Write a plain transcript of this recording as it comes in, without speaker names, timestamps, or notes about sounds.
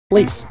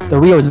lease. The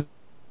Rio is a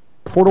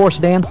 4-door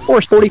sedan or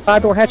a sporty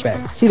 5-door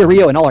hatchback. See the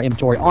Rio and all our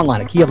inventory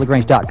online at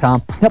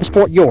KiaofLaGrange.com. Help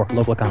support your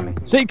local economy.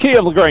 See Kia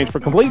of LaGrange for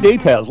complete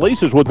details.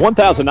 Leases with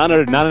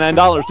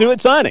 $1,999 due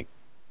at signing.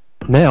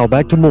 Now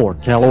back to more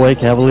Callaway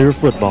Cavalier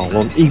football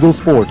on Eagle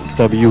Sports,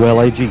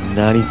 WLAG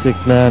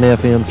 96.9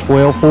 FM,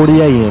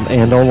 1240 AM,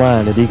 and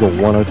online at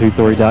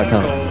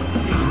Eagle1023.com.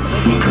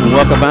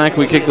 Welcome back.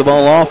 We kick the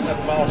ball off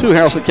to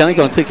Haralson County.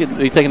 Going to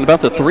be taking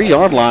about the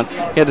 3-yard line.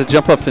 He had to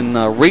jump up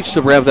and reach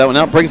to grab that one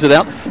out. Brings it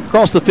out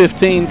across the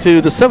 15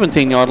 to the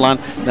 17-yard line.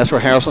 And that's where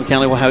Haralson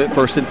County will have it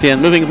 1st and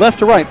 10. Moving left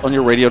to right on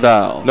your radio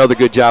dial. Another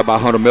good job by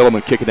Hunter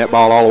Milliman kicking that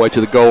ball all the way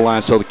to the goal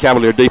line. So the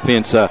Cavalier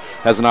defense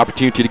has an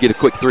opportunity to get a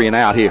quick 3 and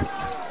out here.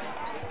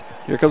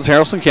 Here comes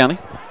Haralson County.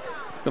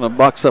 Going to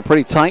box up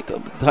pretty tight.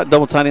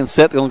 Double tight end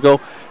set. They're going to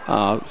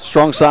go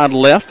strong side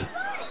left.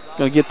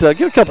 Going to get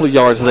a couple of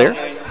yards there.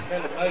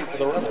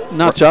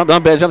 Not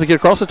bad job to get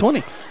across the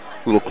 20.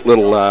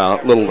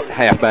 Little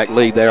halfback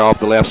lead there off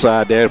the left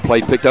side there.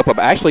 Play picked up.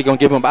 Actually going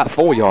to give him about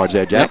 4 yards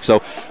there, Jack.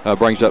 Yep. So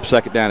brings up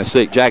 2nd down and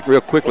 6. Jack,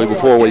 real quickly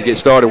before we get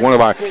started, one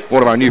of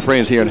our new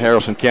friends here in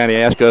Haralson County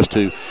asked us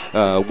to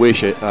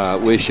wish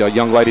a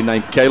young lady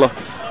named Kayla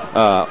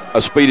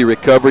a speedy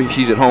recovery.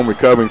 She's at home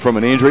recovering from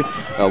an injury.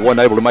 Wasn't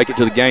able to make it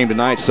to the game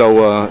tonight.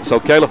 So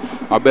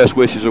Kayla, our best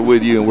wishes are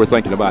with you, and we're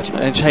thinking about you.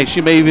 And hey,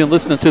 she may have been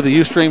listening to the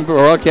Ustream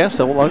broadcast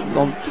on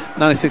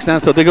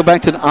 96.9. So they go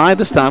back to an I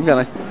this time.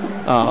 Got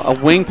a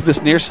wing to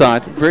this near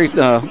side. Very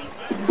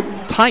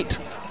tight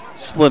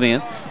split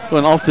in.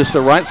 Going off this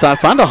right side.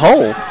 Find a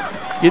hole.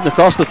 Getting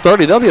across the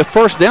 30. That'll be a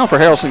 1st down for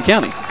Haralson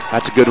County.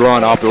 That's a good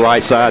run off the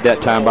right side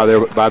that time by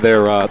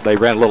their they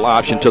ran a little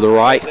option to the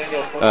right,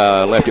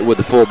 left it with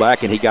the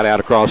fullback, and he got out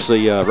across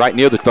the right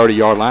near the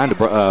 30-yard line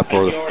for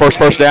the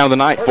first down of the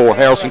night for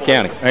Haralson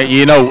County.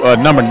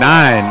 Number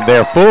 9,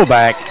 their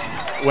fullback,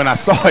 when I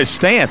saw his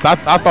stance, I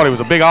thought he was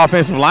a big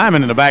offensive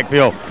lineman in the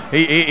backfield.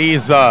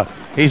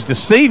 He's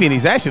deceiving.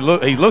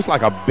 He looks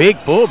like a big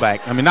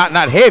fullback. I mean,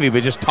 not heavy,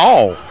 but just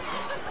tall.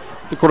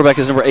 The quarterback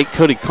is number 8,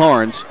 Cody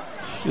Carnes.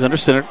 He's under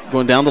center,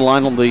 going down the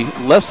line on the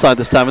left side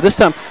this time. And this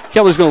time,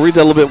 Cavalier's going to read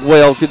that a little bit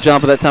well. Good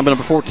job of that time by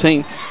number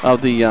 14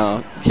 of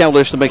the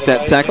Cavaliers to make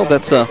that tackle.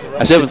 That's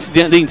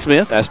Dean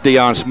Smith. That's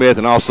Deion Smith,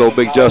 and also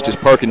Big Justice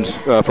Perkins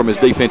from his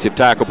defensive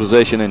tackle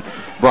position, and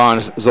Brian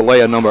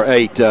Zalea, number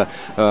 8.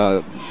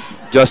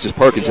 Justice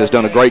Perkins has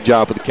done a great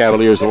job for the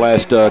Cavaliers the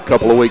last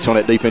couple of weeks on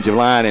that defensive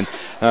line, and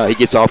he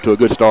gets off to a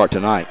good start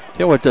tonight.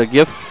 Give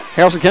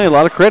Haralson County a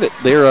lot of credit.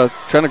 They're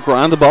trying to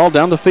grind the ball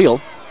down the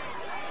field.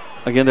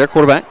 Again, their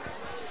quarterback,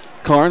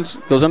 Carnes,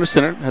 goes under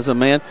center, has a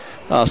man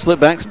slip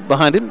backs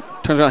behind him,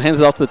 turns around,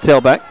 hands it off to the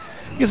tailback.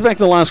 Gets back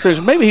to the line of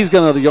scrimmage. Maybe he's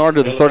got another yard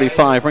to the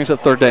 35, brings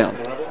up 3rd down.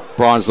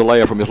 Brian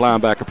Zalea from his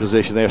linebacker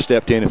position there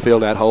stepped in and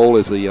filled that hole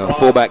as the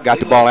fullback got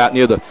the ball out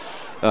near the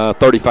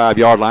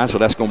 35-yard line, so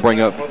that's going to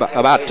bring up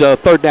about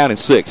 3rd down and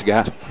 6,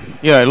 guys.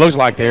 Yeah, it looks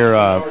like they're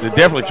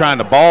definitely trying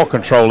to ball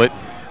control it.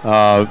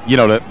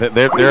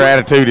 Their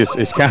attitude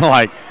is kind of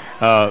like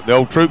the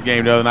old troop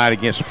game the other night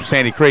against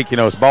Sandy Creek.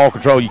 It's ball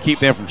control. You keep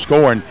them from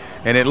scoring,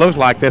 and it looks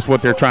like that's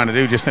what they're trying to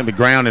do, just simply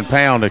ground and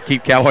pound to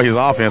keep Callaway's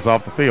offense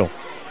off the field.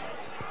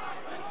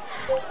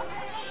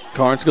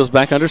 Carnes goes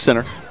back under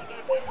center.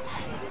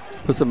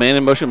 Puts the man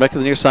in motion back to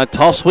the near side.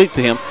 Toss sweep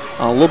to him.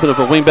 A little bit of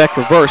a wingback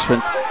reverse,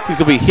 but he's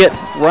going to be hit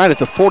right at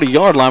the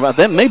 40-yard line.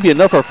 That may be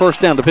enough for a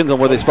 1st down, depending on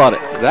where they spot it.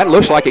 That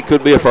looks like it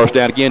could be a 1st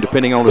down again,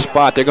 depending on the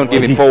spot. They're going to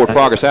give him forward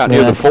progress out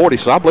near the 40,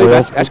 so I believe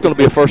that's going to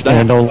be a 1st down.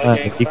 And online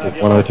at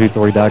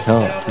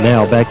Eagle1023.com.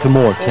 Now back to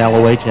more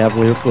Callaway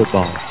Cavalier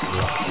football.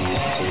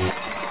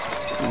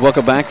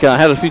 Welcome back.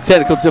 Had a few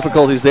technical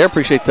difficulties there.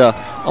 Appreciate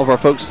all of our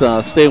folks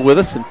staying with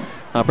us, and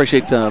I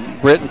appreciate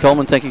Britt and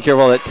Coleman taking care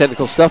of all that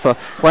technical stuff.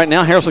 Right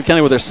now, Haralson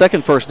County with their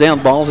 2nd 1st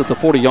down, balls at the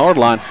 40-yard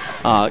line.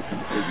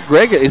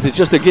 Greg, is it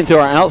just they're getting to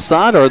our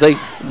outside, or are they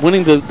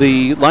winning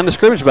the line of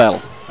scrimmage battle?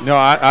 No,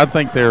 I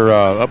think they're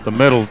up the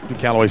middle.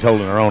 Callaway's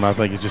holding their own. I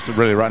think it's just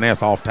really right now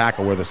it's off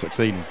tackle where they're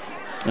succeeding.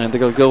 And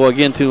they're going to go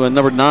again to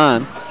number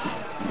 9.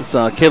 It's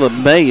Caleb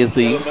May is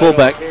the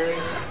fullback.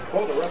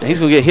 He's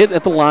going to get hit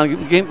at the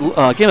line, gain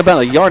about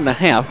 1.5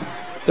 yards.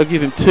 They'll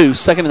give him 2,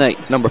 2nd and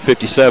 8. Number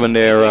 57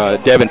 there,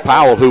 Devin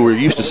Powell, who we're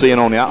used to seeing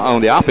on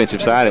the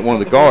offensive side at one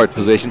of the guard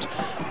positions,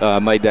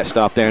 made that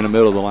stop there in the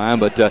middle of the line.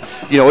 But,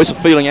 it's a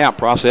feeling out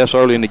process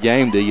early in the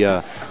game.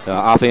 The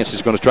offense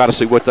is going to try to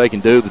see what they can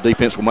do. The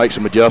defense will make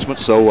some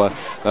adjustments. So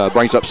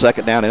brings up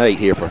 2nd down and 8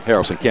 here for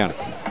Haralson County.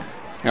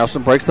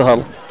 Haralson breaks the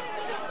huddle.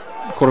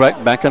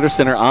 Quarterback back under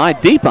center.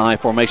 Deep I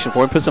formation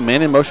for him. Puts a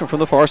man in motion from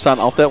the far side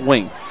off that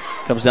wing.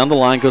 Comes down the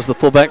line, goes to the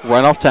fullback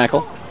right off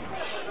tackle.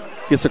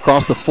 Gets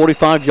across the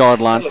 45-yard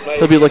line.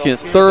 He'll be looking at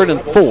 3rd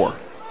and 4.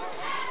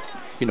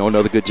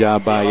 Another good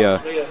job by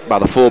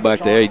the fullback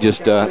there. He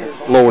just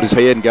lowered his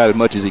head and got as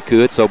much as he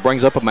could. So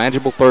brings up a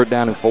manageable 3rd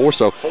down and 4.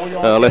 So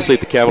let's see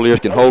if the Cavaliers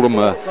can hold them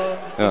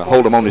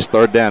on this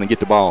 3rd down and get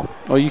the ball.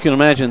 Well, you can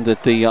imagine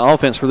that the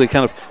offense really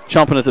kind of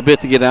chomping at the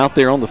bit to get out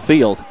there on the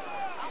field.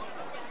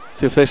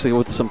 See, especially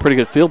with some pretty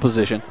good field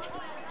position.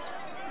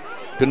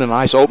 been a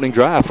nice opening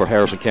drive for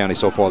Haralson County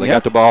so far. They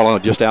got the ball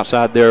on just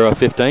outside their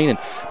 15, and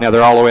now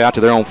they're all the way out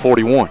to their own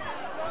 41.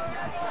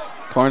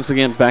 Carnes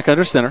again back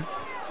under center.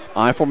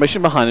 I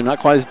formation behind him, not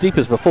quite as deep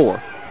as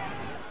before.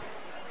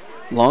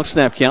 Long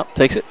snap count,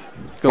 takes it.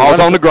 Ball's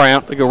on the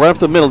ground. They go right up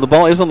the middle. The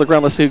ball is on the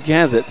ground. Let's see who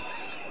has it.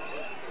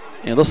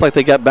 And it looks like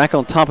they got back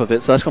on top of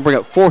it, so that's going to bring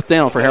up 4th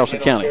down for Haralson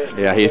County.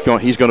 Yeah,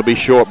 he's going to be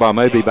short by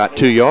maybe about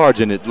 2 yards,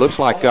 and it looks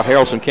like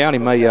Haralson County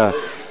may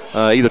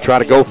either try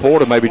to go for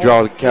it or maybe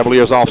draw the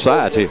Cavaliers off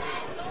sides here.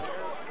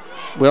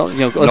 Well,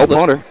 no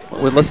punter.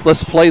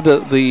 Let's play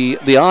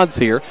the odds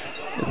here.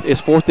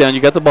 It's 4th down.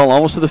 You got the ball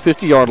almost to the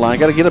 50-yard line.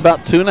 Got to get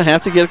about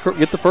 2.5 to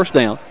get the first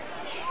down.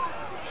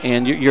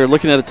 And you're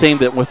looking at a team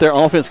that, with their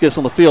offense gets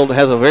on the field,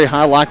 has a very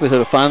high likelihood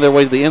of finding their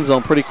way to the end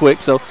zone pretty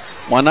quick. So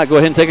why not go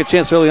ahead and take a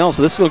chance early on?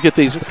 So this will get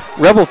these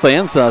Rebel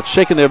fans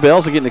shaking their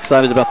bells and getting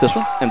excited about this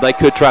one. And they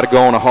could try to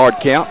go on a hard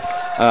count.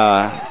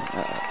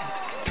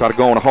 Try to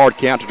go on a hard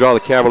count to draw the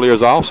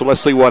Cavaliers off. So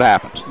let's see what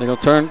happens. They're going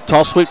to turn,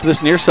 toss sweep to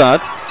this near side.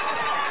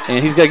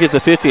 And he's got to get to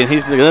 50, and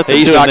he's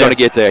not going to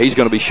get there. He's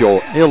going to be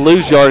short. He'll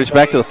lose yardage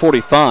back to the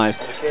 45.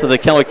 So the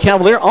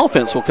Cavalier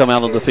offense will come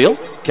out on the field.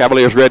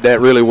 Cavaliers read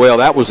that really well.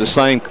 That was the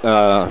same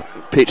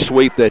pitch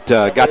sweep that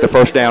got the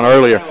first down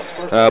earlier.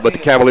 But the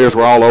Cavaliers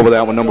were all over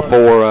that one. Number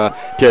 4,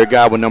 Terry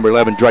Godwin. Number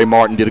 11, Dre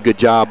Martin, did a good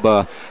job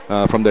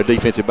from their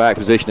defensive back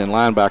position and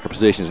linebacker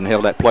positions and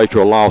held that play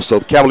to a loss. So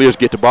the Cavaliers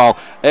get the ball.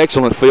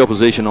 Excellent field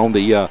position on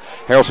the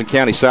Haralson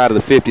County side of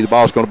the 50. The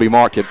ball's going to be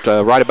marked at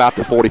right about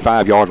the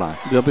 45-yard line.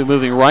 They'll be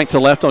moving right to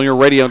left on your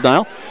radio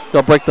dial.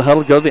 They'll break the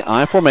huddle, go to the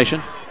I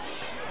formation.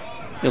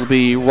 It'll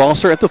be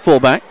Rosser at the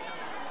fullback.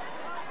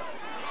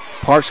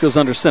 Parks goes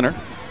under center.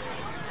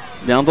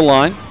 Down the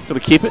line. Going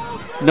to keep it.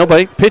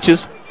 Nobody.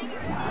 Pitches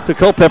to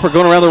Culpepper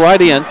going around the right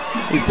end.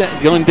 He's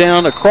going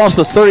down across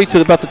the 30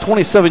 to about the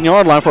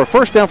 27-yard line for a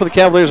first down for the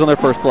Cavaliers on their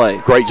first play.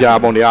 Great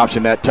job on the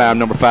option that time.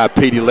 Number 5,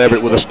 Petey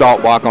Leverett with a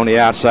stalk block on the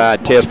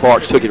outside. Tez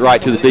Parks took it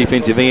right to the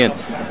defensive end,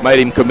 made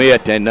him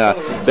commit, and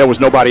there was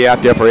nobody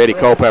out there for Eddie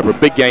Culpepper.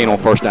 Big gain on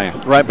first down.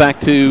 Right back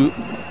to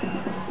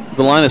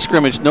the line of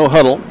scrimmage, no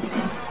huddle.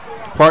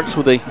 Parks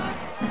with a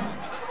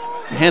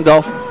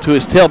handoff to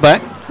his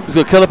tailback. He's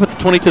going to cut up at the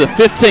 20 to the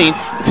 15,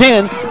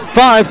 10,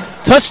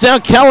 5, touchdown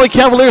Callaway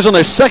Cavaliers on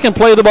their second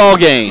play of the ball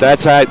game.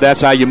 That's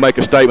how you make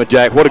a statement,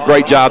 Jack. What a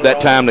great job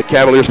that time. The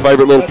Cavaliers'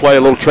 favorite little play,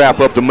 a little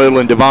trap up the middle,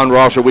 and Devon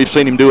Rosser. We've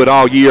seen him do it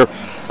all year.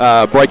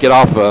 Break it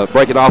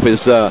off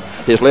his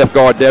left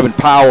guard Devin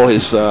Powell,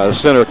 his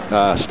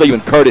center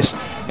Stephen Curtis,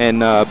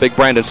 and big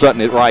Brandon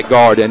Sutton at right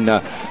guard. And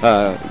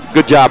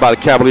good job by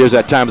the Cavaliers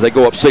that time as they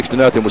go up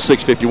 6-0 with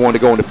 6:51 to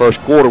go in the first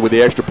quarter with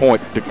the extra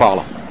point to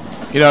follow.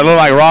 You know, it looked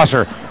like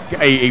Rosser.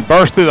 He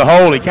burst through the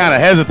hole. He kind of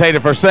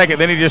hesitated for a second.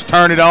 Then he just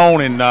turned it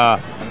on,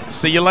 and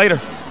see you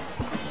later.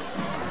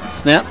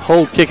 Snap,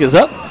 hold, kick is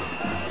up.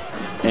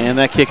 And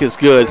that kick is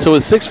good. So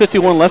with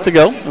 6:51 left to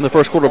go in the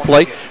first quarter of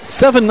play,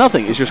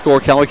 7-0 is your score.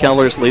 Callaway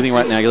Cavaliers leading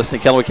right now. You're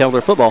listening to Callaway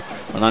Cavalier Football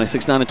on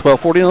 96.9 and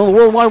 1240 and on the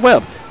World Wide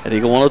Web at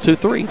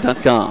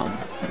eagle1023.com.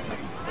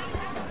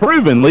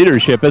 Proven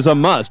leadership is a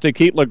must to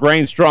keep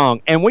LaGrange strong,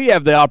 and we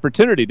have the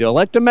opportunity to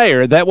elect a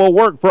mayor that will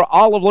work for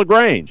all of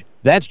LaGrange.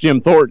 That's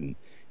Jim Thornton.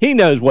 He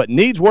knows what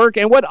needs work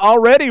and what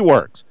already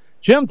works.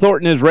 Jim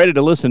Thornton is ready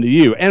to listen to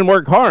you and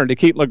work hard to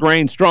keep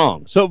LaGrange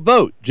strong. So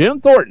vote Jim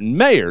Thornton,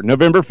 Mayor,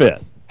 November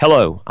 5th.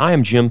 Hello, I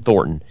am Jim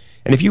Thornton,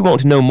 and if you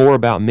want to know more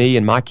about me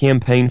and my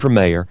campaign for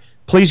mayor,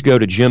 please go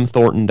to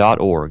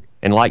jimthornton.org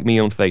and like me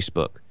on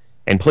Facebook.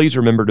 And please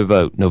remember to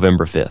vote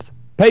November 5th.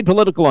 Paid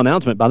political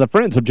announcement by the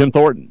Friends of Jim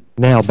Thornton.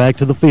 Now back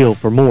to the field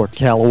for more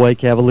Callaway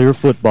Cavalier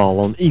football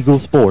on Eagle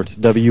Sports,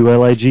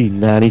 WLAG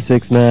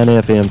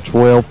 96.9 FM,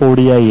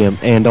 1240 AM,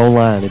 and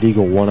online at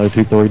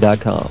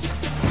eagle1023.com.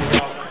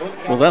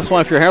 Well, that's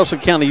why if you're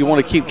Haralson County, you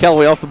want to keep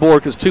Callaway off the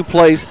board because 2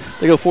 plays,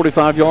 they go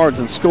 45 yards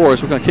and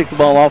scores. We're going to kick the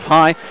ball off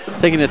high,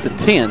 taking it to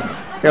 10.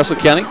 Haralson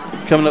County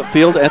coming up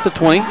field at the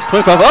 20,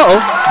 25. Uh-oh,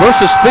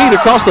 burst of speed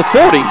across the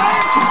 40.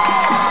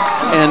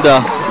 And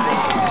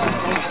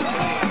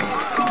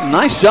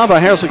nice job by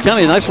Haralson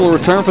County. A nice little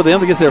return for them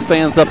to get their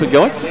fans up and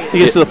going. He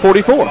gets to the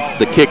 44.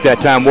 The kick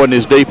that time wasn't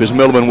as deep as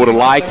Milliman would have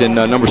liked, and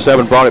number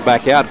 7 brought it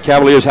back out.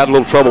 Cavaliers had a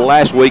little trouble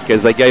last week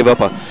as they gave up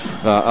a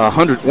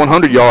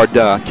 100-yard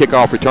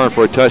kickoff return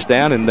for a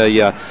touchdown, and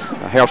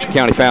Haralson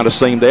County found a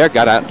seam there,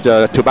 got out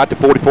to about the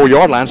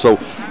 44-yard line. So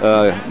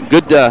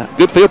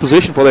good field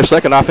position for their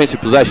second offensive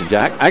possession,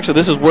 Jack. Actually,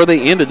 this is where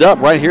they ended up,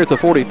 right here at the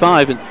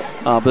 45, and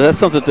but that's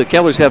something that the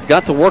Cavaliers have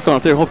got to work on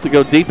if they hope to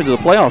go deep into the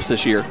playoffs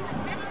this year.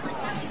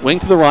 Wing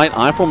to the right,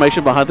 I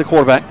formation behind the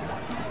quarterback.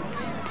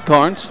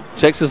 Carnes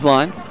checks his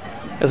line.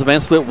 Has a man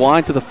split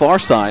wide to the far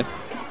side.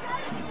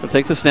 He'll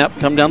take the snap,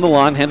 come down the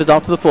line, hand it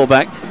off to the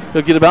fullback.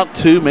 He'll get about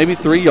 2, maybe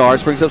 3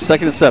 yards, brings up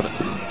 2nd and 7.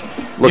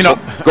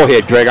 Go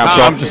ahead, Greg.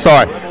 I'm just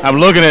sorry. I'm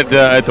looking at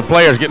the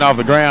players getting off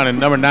the ground, and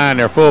number 9,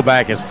 their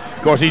fullback, is,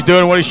 of course, he's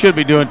doing what he should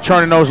be doing,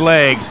 churning those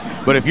legs.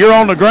 But if you're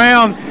on the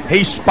ground,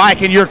 he's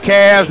spiking your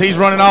calves. He's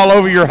running all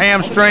over your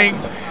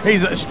hamstrings.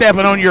 He's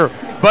stepping on your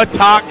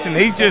buttocks, and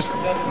he's just,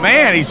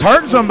 man, he's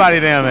hurting somebody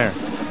down there.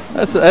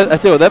 I tell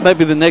you what, that might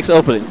be the next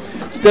opening.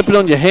 Stepping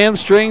on your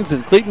hamstrings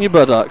and cleating your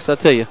buttocks, I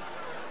tell you.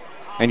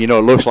 And, it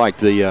looks like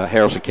the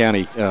Haralson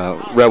County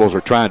Rebels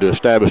are trying to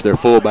establish their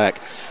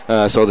fullback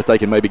so that they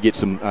can maybe get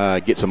some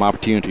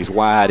opportunities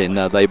wide, and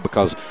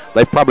because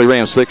they've probably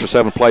ran 6 or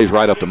 7 plays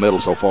right up the middle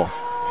so far.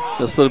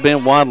 This would have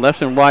been wide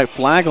left and right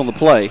flag on the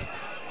play,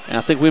 and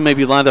I think we may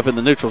be lined up in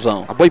the neutral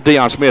zone. I believe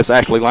Deion Smith's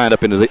actually lined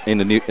up in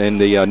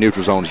the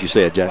neutral zone, as you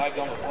said, Jack.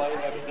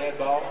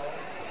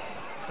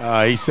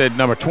 He said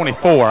number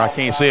 24. I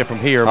can't see it from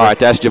here. All right,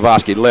 that's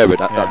Javosky Levitt.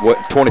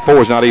 Yeah.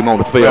 24 is not even on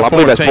the field. I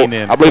believe that's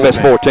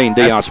 14,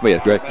 Deion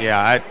Smith, Greg.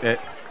 Yeah, it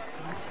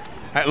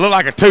looked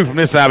like a 2 from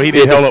this side, but he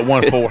did held up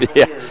 1-4.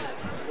 Yeah.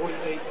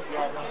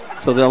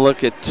 So they'll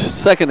look at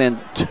 2nd and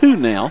 2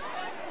 now.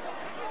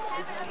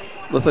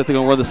 Looks like they're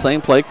going to run the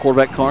same play.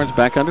 Quarterback Carnes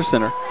back under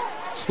center.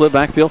 Split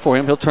backfield for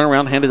him. He'll turn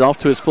around, hand it off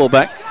to his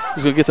fullback.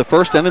 He's going to get the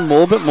first down and a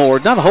little bit more,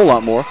 not a whole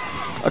lot more,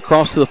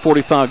 across to the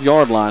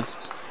 45-yard line.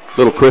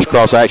 Little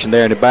crisscross action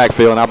there in the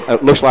backfield, and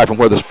it looks like from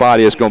where the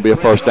spot is going to be a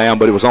first down,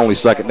 but it was only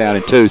 2nd down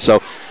and 2. So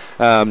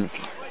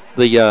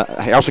the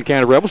Haralson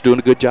County Rebels doing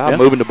a good job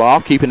moving the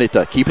ball, keeping it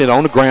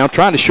on the ground,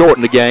 trying to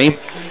shorten the game.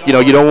 You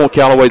don't want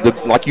Callaway,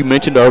 like you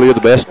mentioned earlier, the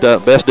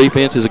best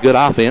defense is a good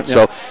offense.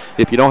 So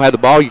if you don't have the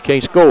ball, you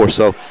can't score.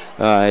 So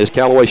as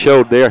Callaway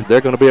showed they're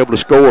going to be able to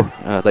score.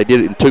 They did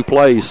it in 2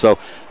 plays. So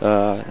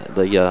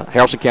the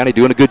Haralson County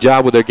doing a good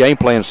job with their game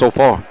plan so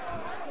far.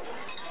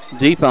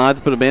 Deep eye to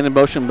put a man in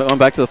motion, going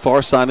back to the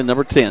far side in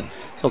number 10.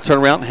 He'll turn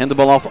around and hand the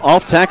ball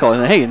off tackle.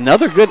 And, hey,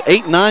 another good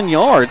 8-9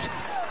 yards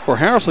for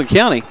Haralson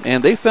County.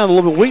 And they found a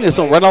little bit of weakness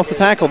right off the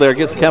tackle there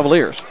against the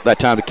Cavaliers. That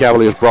time the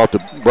Cavaliers brought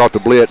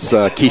the blitz.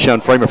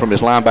 Keyshawn Freeman from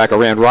his linebacker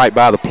ran right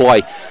by the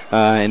play.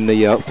 And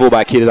the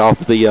fullback hit it off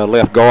the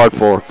left guard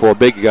for a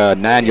big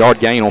 9-yard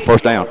gain on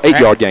first down.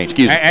 8-yard gain,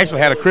 excuse me.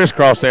 Actually had a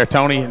crisscross there,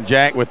 Tony and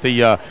Jack, with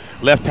the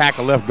left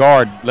tackle, left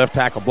guard. Left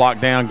tackle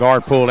blocked down,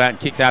 guard pulled out and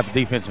kicked out the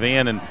defensive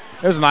end. And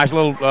it was a nice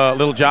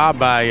little job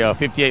by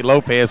 58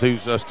 Lopez,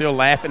 who's still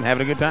laughing,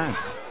 having a good time.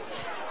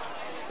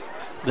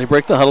 They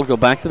break the huddle, go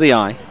back to the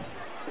eye.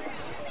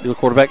 The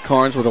quarterback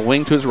Carnes with a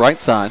wing to his right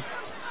side.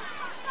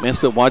 Man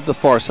split wide to the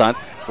far side.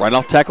 Right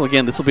off tackle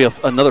again. This will be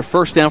another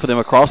first down for them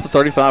across the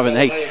 35. And,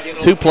 hey,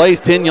 2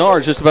 plays, 10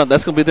 yards, just about.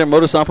 That's going to be their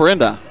modus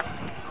operandi.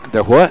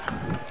 Their what?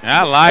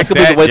 I like that. That's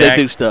going to be the way they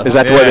do stuff. Is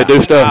that the way they do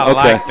stuff? I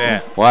like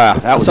that. Wow.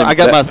 I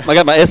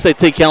got my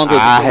SAT calendar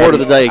word of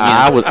the day again.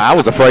 I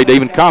was afraid to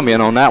even comment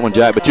on that one,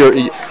 Jack. But you're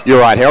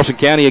right. Haralson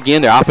County,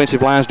 again, their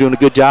offensive line's doing a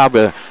good job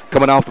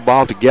coming off the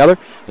ball together.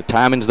 The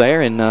timing's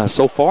there, and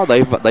so far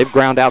they've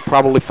ground out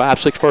probably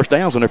 5-6 first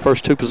downs on their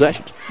first 2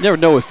 possessions. You never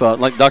know if,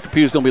 like Dr.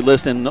 Pugh's going to be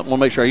listening. I want to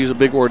make sure I use a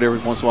big word every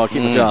once in a while to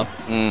keep my job.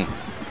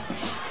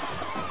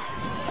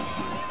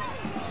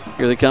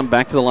 Here they come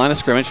back to the line of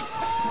scrimmage.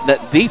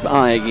 That deep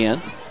eye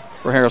again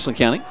for Haralson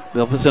County.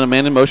 They'll put in a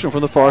man in motion from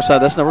the far side.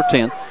 That's number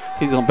 10.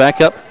 He's going to back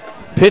up,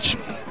 pitch,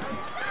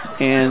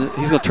 and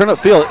he's going to turn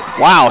upfield.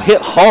 Wow,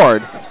 hit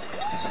hard.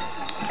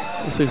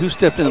 Let's see who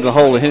stepped into the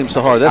hole and hit him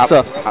so hard. That's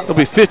it'll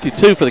be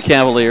 52 for the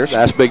Cavaliers.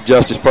 That's big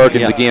Justice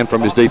Perkins again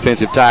from his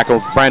defensive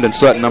tackle. Brandon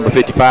Sutton, number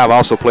 55,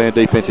 also playing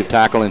defensive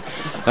tackle. And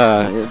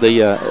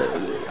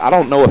I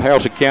don't know if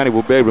Haralson County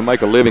will be able to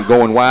make a living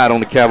going wide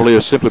on the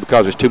Cavaliers simply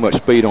because there's too much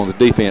speed on the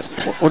defense.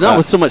 Well, not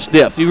with so much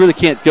depth. You really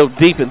can't go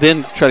deep and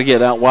then try to get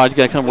it out wide. You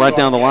got to come right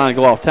down the line and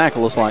go off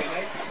tackle, it's like.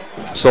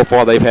 So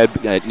far they've had,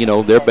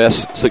 their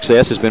best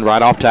success has been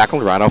right off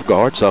tackle, right off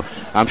guard. So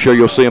I'm sure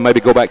you'll see them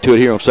maybe go back to it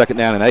here on 2nd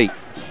down and 8.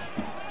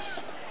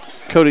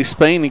 Cody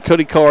Spain and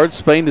Cody Card.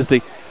 Spain is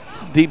the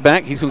deep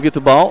back. He's going to get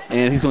the ball,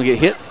 and he's going to get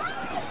hit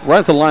right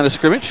at the line of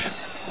scrimmage.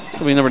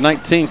 It'll be number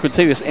 19,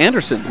 Quintavious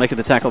Anderson, making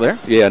the tackle there.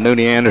 Yeah,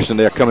 Nooney Anderson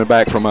there coming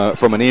back from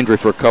an injury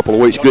for a couple of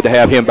weeks. Good to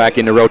have him back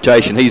in the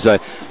rotation. He's a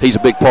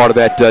big part of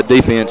that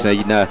defense.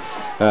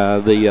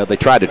 They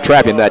tried to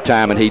trap him that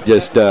time, and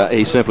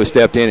he simply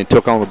stepped in and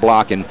took on the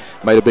block and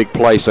made a big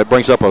play. So it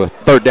brings up a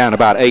 3rd down,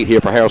 about 8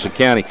 here for Haralson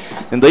County.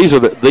 And these are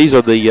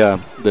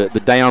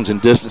the downs and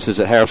distances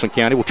that Haralson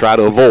County will try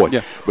to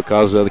avoid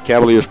because the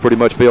Cavaliers pretty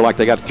much feel like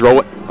they got to throw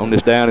it on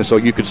this down, and so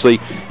you could see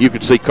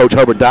Coach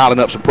Hubbard dialing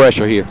up some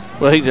pressure here.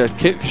 Well,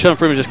 Sean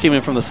Freeman just came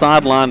in from the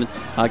sideline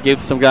and gave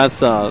some guys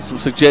some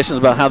suggestions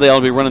about how they ought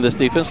to be running this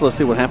defense. Let's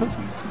see what happens.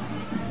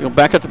 You're going to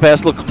back up the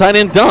pass, look, tight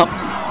end dump,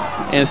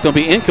 and it's going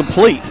to be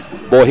incomplete.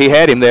 Boy, he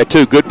had him there,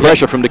 too. Good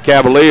pressure from the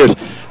Cavaliers.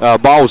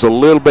 Ball was a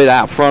little bit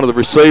out front of the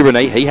receiver, and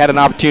he had an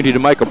opportunity to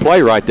make a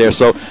play right there.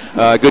 So,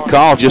 good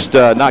call, just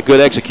not good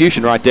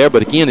execution right there.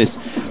 But, again, it's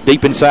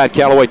deep inside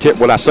Callaway.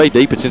 When I say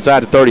deep, it's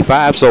inside the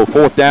 35, so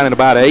 4th down and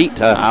about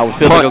 8. I would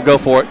feel like he'll go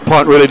for it.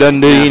 Punt really doesn't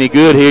do you any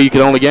good here. You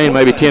can only gain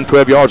maybe 10,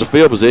 12 yards of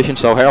field position,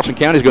 so Haralson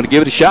County is going to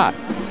give it a shot.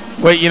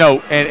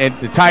 Well, and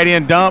the tight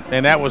end dump,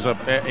 and that was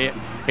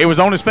it was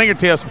on his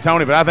fingertips for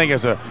Tony, but I think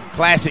it's a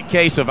classic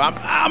case of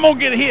I'm going to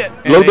get hit.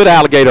 A little bit of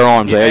alligator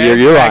arms there.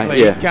 You're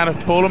exactly. right. Yeah. Kind of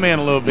pulled him in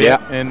a little bit.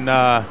 Yeah. And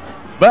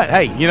but,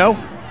 hey,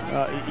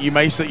 you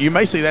may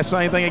see that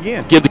same thing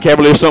again. Give the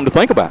Cavaliers something to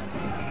think about.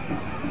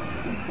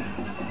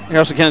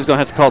 Haralson County's going to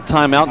have to call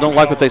timeout. Don't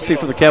like what they see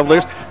from the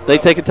Cavaliers. They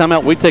take a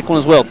timeout. We take one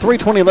as well.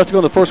 3:20 left to go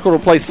in the first quarter.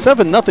 Play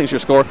 7-0 is your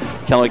score.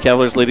 Callaway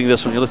Cavaliers leading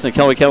this one. You're listening to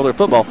Callaway Cavalier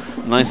Football,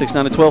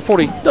 96.9 to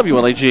 1240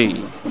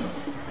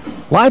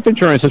 WLAG. Life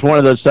insurance is one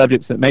of those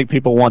subjects that make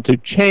people want to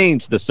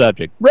change the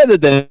subject rather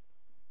than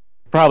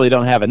probably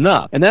don't have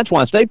enough. And that's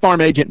why State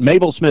Farm agent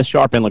Mabel Smith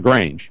Sharp in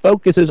LaGrange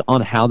focuses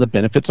on how the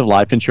benefits of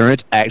life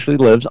insurance actually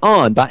lives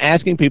on by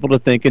asking people to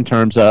think in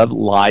terms of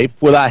life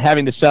without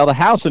having to sell the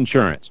house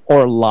insurance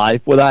or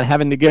life without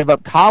having to give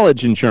up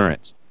college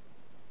insurance.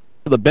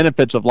 The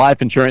benefits of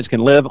life insurance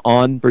can live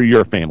on for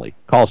your family.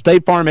 Call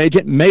State Farm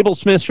agent Mabel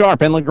Smith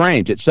Sharp in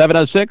LaGrange at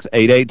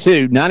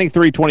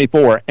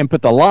 706-882-9324 and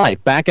put the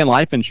life back in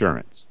life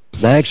insurance.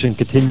 The action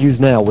continues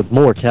now with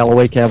more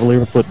Callaway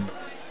Cavalier football.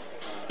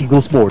 Eagle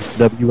Sports,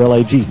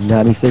 WLAG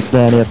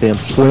 96.9 FM,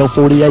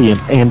 1240 AM,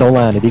 and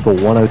online at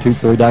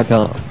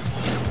eagle1023.com.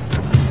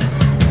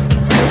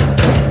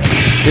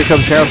 Here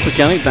comes Haralson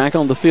County back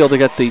on the field. They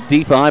got the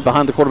deep eye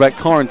behind the quarterback,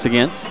 Carnes,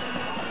 again.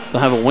 They'll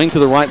have a wing to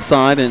the right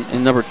side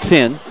in number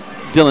 10,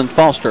 Dylan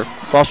Foster.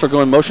 Foster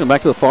going motion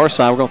back to the far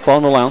side. We're going to follow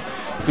him around.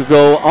 He's going to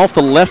go off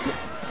the left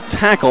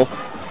tackle,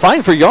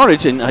 fighting for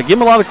yardage, and give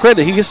him a lot of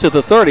credit. He gets to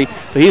the 30,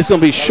 but he's going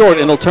to be short,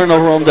 and he'll turn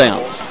over on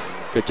downs.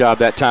 Good job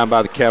that time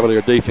by the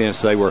Cavalier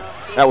defense.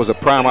 That was a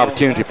prime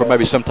opportunity for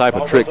maybe some type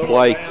of trick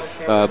play,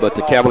 but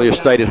the Cavaliers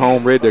stayed at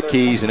home, read their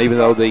keys, and even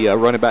though the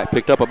running back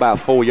picked up about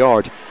 4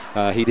 yards,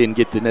 he didn't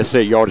get the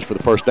necessary yardage for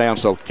the first down.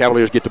 So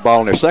Cavaliers get the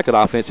ball in their second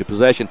offensive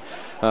possession.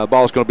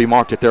 Ball's going to be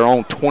marked at their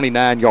own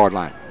 29-yard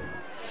line.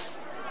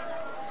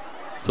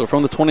 So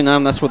from the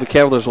 29, that's where the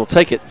Cavaliers will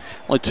take it.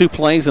 Only 2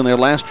 plays in their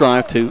last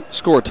drive to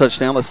score a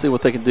touchdown. Let's see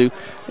what they can do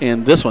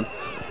in this one.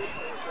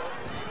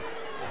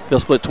 They'll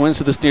split twins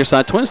to this near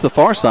side, twins to the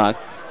far side.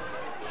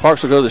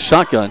 Parks will go to the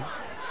shotgun.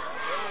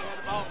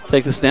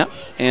 Take the snap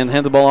and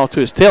hand the ball off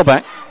to his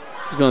tailback.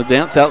 He's going to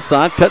dance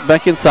outside, cut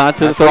back inside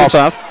to the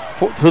 35,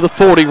 to the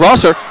 40.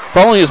 Rosser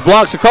following his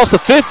blocks across the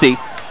 50.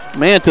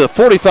 Man, to the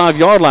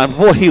 45-yard line.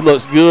 Boy, he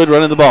looks good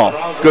running the ball.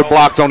 Good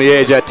blocks on the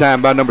edge that time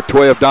by number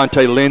 12,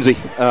 Dante Lindsey,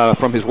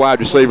 from his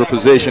wide receiver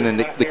position. And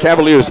the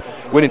Cavaliers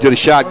went into the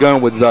shotgun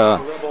with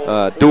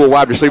dual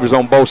wide receivers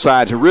on both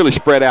sides and really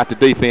spread out the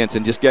defense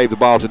and just gave the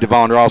ball to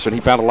Devon Rosser, and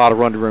he found a lot of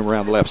running room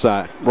around the left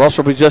side.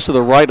 Rosser will be just to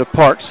the right of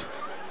Parks,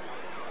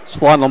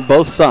 sliding on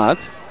both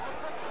sides.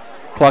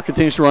 Clock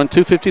continues to run,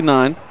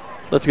 2:59.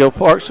 Let to go.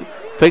 Parks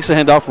fakes the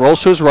handoff,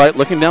 rolls to his right,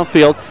 looking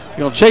downfield. They're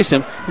going to chase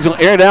him. He's going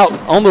to air it out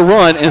on the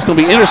run, and it's going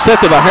to be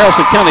intercepted by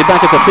Haralson County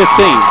back at the 15.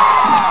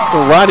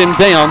 Going to ride him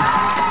down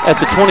at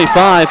the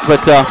 25,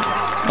 but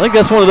I think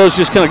that's one of those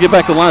just kind of get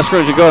back to the line of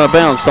scrimmage and go out of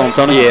bounds,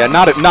 Tony. Yeah,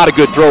 not a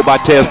good throw by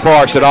Tez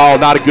Parks at all.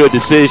 Not a good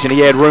decision. He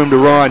had room to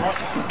run.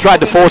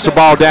 Tried to force the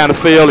ball down the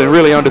field and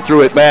really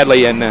underthrew it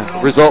badly, and the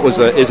result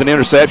is an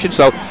interception.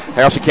 So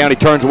Haralson County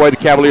turns away the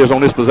Cavaliers on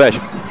this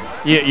possession.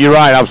 Yeah, you're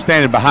right. I was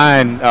standing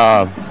behind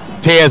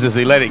Tez as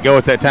he let it go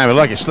at that time. It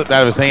looked like it slipped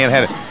out of his hand,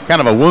 had a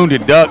kind of a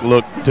wounded duck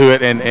look to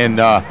it, and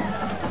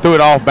threw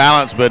it off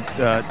balance. But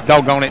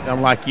doggone it,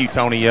 unlike you,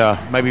 Tony,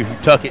 maybe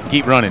tuck it and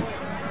keep running.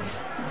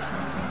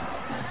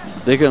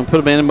 They're going to put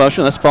a man in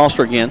motion. That's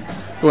Foster again.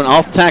 Going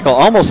off tackle.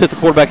 Almost hit the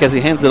quarterback as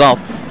he hands it off.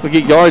 We'll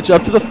get yardage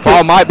up to the 50.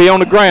 Ball might be on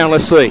the ground.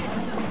 Let's see.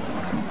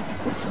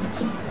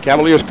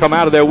 Cavaliers come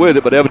out of there with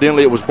it, but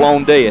evidently it was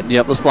blown dead.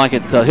 Yep, looks like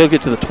it. He'll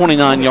get to the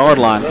 29-yard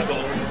line.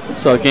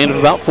 So a gain of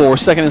about 4,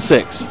 2nd and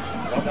 6.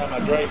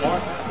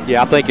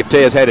 Yeah, I think if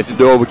Tez had it to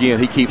do over again,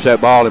 he keeps that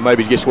ball and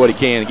maybe gets what he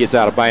can and gets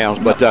out of bounds.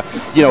 But,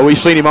 we've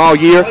seen him all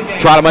year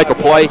try to make a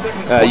play.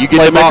 You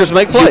get Playmakers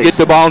make plays. You get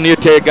the ball near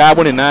Terry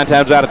Godwin, and 9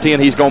 times out of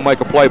 10 he's going to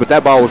make a play. But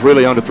that ball was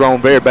really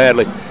underthrown very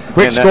badly.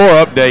 Quick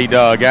score update,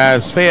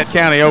 guys. Fayette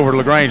County over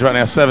LaGrange right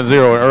now, 7-0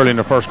 early in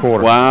the first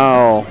quarter.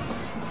 Wow.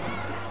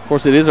 Of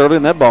course, it is early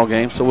in that ball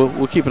game, so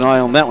we'll keep an eye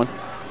on that one.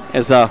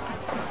 As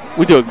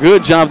we do a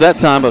good job that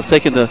time of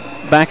taking the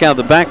back out of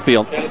the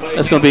backfield.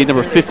 That's going to be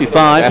number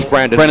 55. That's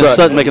Brandon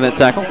Sutton making that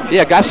tackle.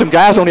 Yeah, got some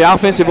guys on the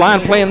offensive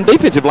line playing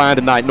defensive line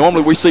tonight.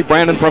 Normally we see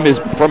Brandon from his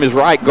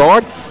right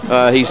guard.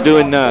 He's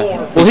doing.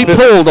 He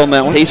pulled on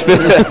that one.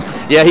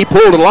 Yeah, he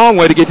pulled a long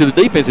way to get to the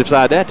defensive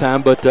side that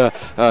time. But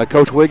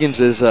Coach Wiggins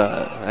has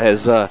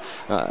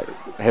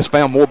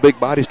found more big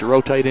bodies to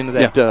rotate into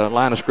that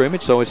line of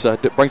scrimmage. So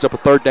it brings up a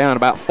 3rd down,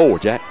 about 4.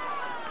 Jack.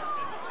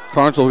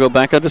 Carnes will go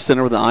back up to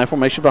center with an I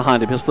formation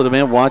behind him. He'll split a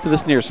man wide to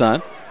this near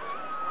side.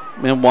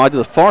 Man wide to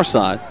the far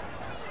side.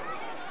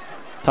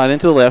 Tight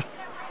end to the left.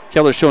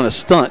 Keller's showing a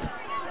stunt.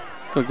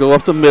 He's going to go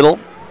up the middle.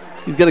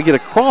 He's got to get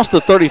across the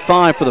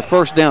 35 for the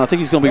first down. I think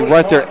he's going to be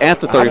right there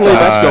at the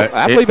 35.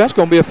 I believe that's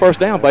going to be a first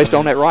down based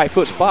on that right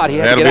foot spot. He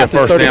had to get out to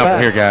the 35. That'll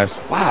be a first down from here, guys.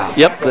 Wow.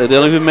 Yep, they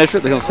don't even measure it.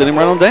 They're going to send him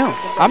right on down.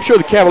 I'm sure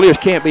the Cavaliers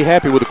can't be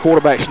happy with the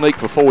quarterback sneak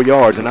for 4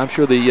 yards, and I'm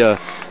sure the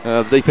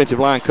defensive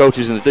line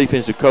coaches and the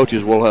defensive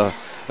coaches will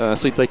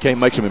see if they can't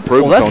make some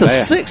improvements on that. Well,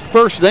 that's the 6th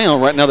first down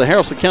right now that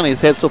Haralson County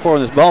has had so far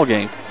in this ball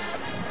game.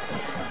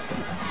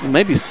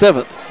 Maybe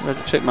 7th. I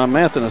have to check my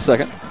math in a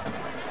second.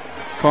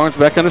 Carnes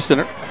back under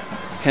center.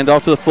 Hand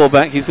off to the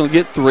fullback. He's going to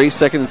get 3,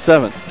 2nd and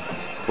 7.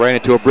 ran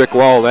into a brick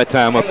wall that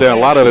time up there. A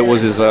lot of it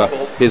was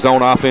his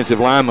own offensive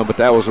lineman, but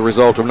that was a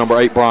result of number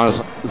 8, Brian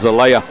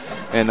Zalea,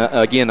 and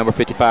again, number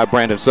 55,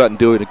 Brandon Sutton,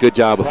 doing a good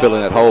job of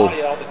filling that hole.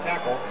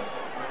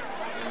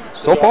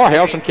 So far,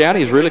 Haralson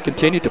County has really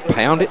continued to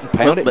pound it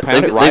right up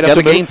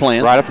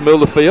the middle of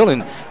the field.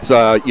 And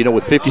so,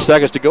 with 50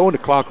 seconds to go and the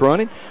clock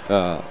running,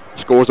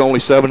 scores only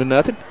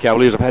 7-0.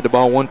 Cavaliers have had the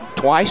ball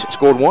twice,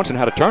 scored once, and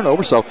had a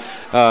turnover. So,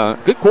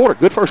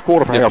 good first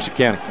quarter for Haralson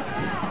County.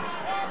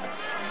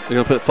 They're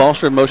going to put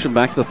Foster in motion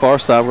back to the far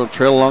side. We're going to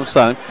trail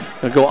alongside him.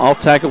 Going to go off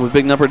tackle with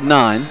big number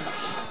 9.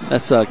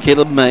 That's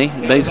Caleb May.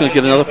 May's going to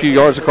get another few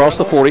yards across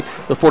the 40,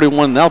 the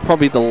 41. That'll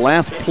probably be the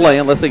last play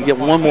unless they can get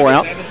one more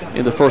out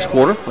in the first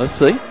quarter. Let's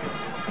see.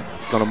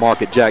 Going to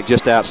mark it, Jack,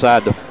 just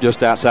outside the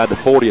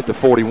 40 at the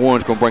 41.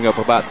 It's going to bring up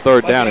about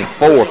 3rd down and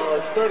 4.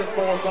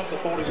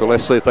 So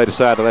let's see if they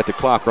decide to let the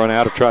clock run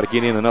out or try to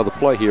get in another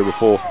play here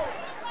before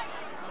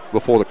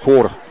the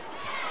quarter.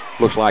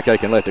 Looks like they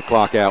can let the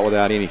clock run out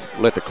without any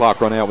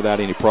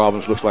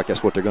problems. Looks like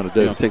that's what they're going to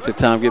do. They'll take their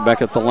time, get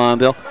back up the line.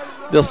 They'll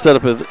set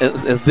up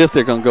as if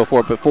they're going to go for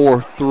it, but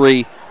 4,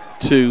 3,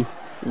 2,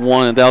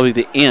 1, and that'll be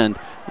the end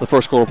of the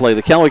first quarter play.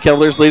 The Callaway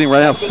Cavaliers leading right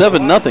now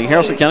 7-0.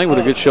 Haralson County with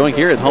a good showing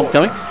here at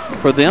homecoming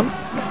for them.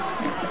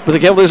 But the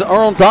Cavaliers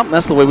are on top, and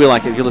that's the way we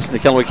like it. You're listening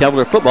to Callaway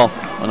Cavalier football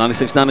on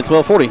 96.9 and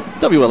 1240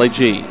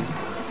 WLAG.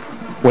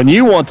 When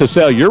you want to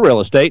sell your real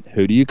estate,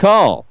 who do you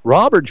call?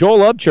 Rob or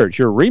Joel Upchurch,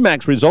 your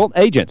RE/MAX result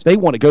agents. They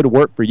want to go to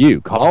work for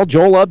you. Call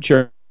Joel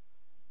Upchurch,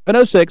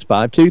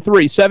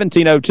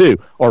 706-523-1702,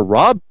 or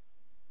Rob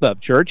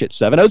Upchurch at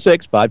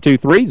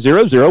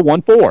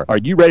 706-523-0014. Are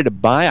you ready to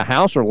buy a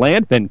house or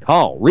land? Then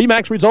call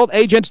RE/MAX result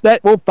agents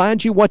that will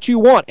find you what you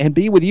want and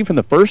be with you from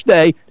the first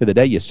day to the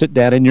day you sit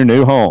down in your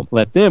new home.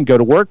 Let them go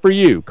to work for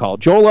you. Call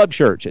Joel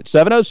Upchurch at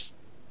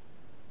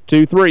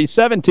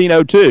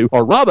 706-523-1702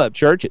 or Rob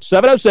Upchurch at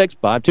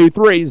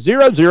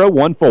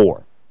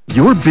 706-523-0014.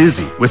 You're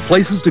busy with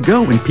places to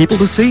go and people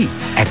to see.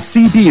 At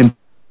CB&T,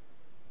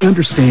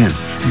 understand.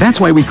 That's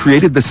why we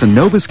created the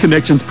Synovus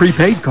Connections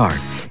prepaid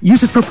card.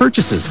 Use it for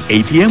purchases,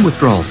 ATM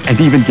withdrawals, and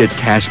even get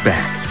cash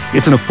back.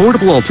 It's an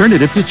affordable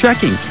alternative to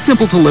checking,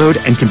 simple to load,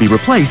 and can be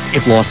replaced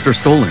if lost or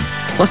stolen.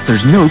 Plus,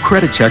 there's no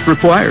credit check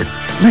required.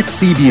 Let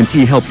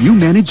CB&T help you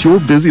manage your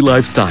busy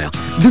lifestyle.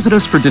 Visit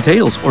us for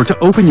details or to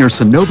open your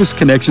Synovus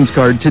Connections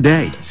card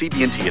today.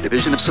 CB&T, a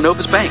division of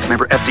Synovus Bank,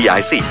 member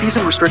FDIC. Fees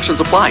and restrictions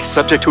apply,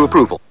 subject to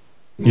approval.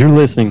 You're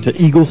listening to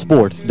Eagle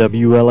Sports,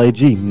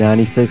 WLAG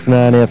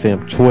 96.9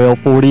 FM,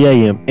 1240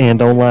 AM,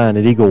 and online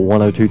at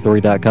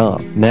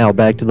eagle1023.com. Now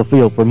back to the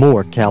field for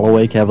more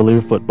Callaway Cavalier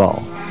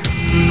football.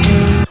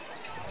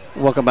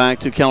 Welcome back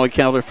to Callaway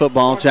Cavalier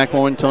football. Jack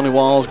Morgan, Tony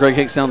Walls, Greg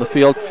Hicks down the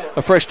field.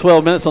 A fresh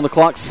 12 minutes on the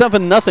clock.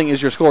 7-0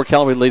 is your score.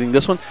 Callaway leading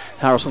this one.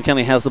 Haralson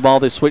County has the ball.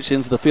 They switched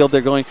into the field.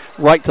 They're going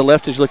right to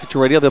left as you look at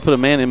your radio. They'll put a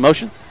man in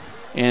motion.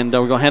 And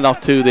we're going to hand off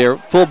to their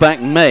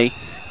fullback, May.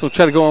 We'll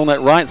try to go on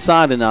that right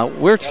side, and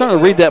we're trying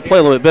to read that play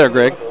a little bit better,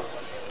 Greg.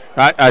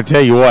 I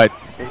tell you what,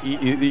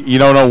 you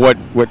don't know what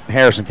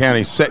Haralson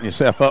County's setting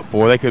yourself up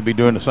for. They could be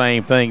doing the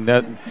same thing,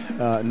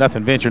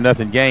 nothing venture,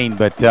 nothing gain.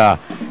 But the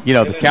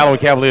Callaway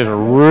Cavaliers are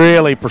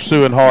really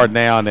pursuing hard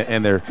now,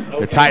 and they're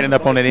tightening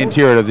up on that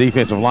interior of the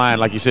defensive line.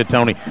 Like you said,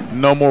 Tony,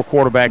 no more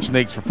quarterback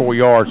sneaks for 4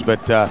 yards,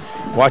 but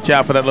watch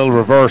out for that little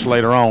reverse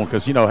later on,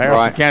 because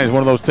Haralson County is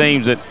one of those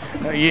teams that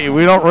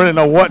we don't really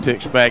know what to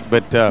expect,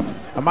 but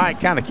I might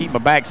kind of keep my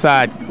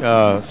backside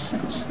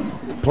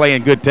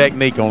playing good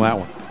technique on that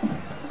one.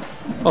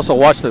 Also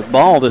watch the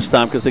ball this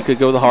time because they could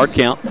go the hard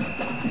count.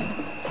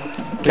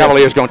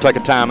 Cavaliers going to take a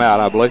timeout,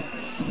 I believe.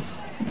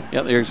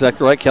 Yep, you're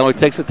exactly right. Callaway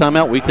takes a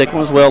timeout. We take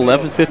one as well.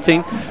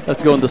 11-15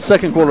 left to go in the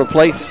second quarter of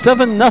play.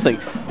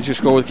 7-0 is your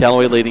score with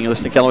Callaway leading. You're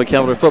listening to Callaway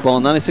Cavalier football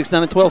on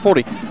 96.9 and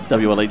 1240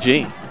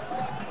 WLAG.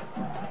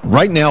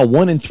 Right now,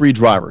 1 in 3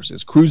 drivers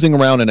is cruising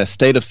around in a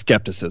state of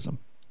skepticism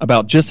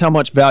about just how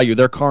much value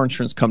their car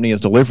insurance company is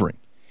delivering.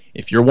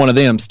 If you're one of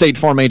them, State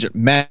Farm agent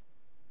Matt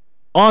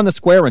on the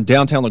Square in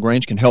downtown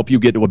LaGrange can help you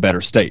get to a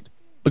better state,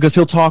 because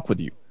he'll talk with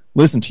you,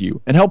 listen to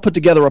you, and help put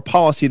together a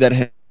policy that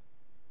has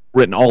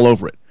written all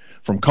over it,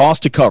 from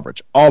cost to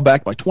coverage, all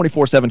backed by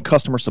 24/7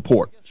 customer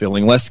support.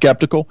 Feeling less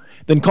skeptical?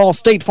 Then call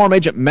State Farm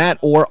agent Matt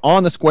Orr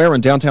on the Square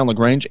in downtown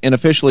LaGrange and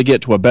officially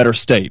get to a better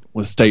state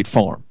with State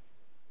Farm.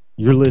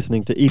 You're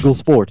listening to Eagle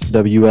Sports,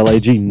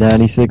 WLAG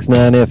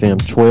 96.9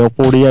 FM,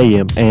 1240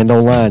 AM, and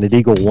online at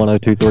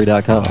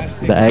eagle1023.com.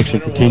 The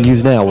action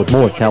continues now with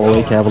more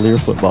Callaway Cavalier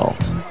football.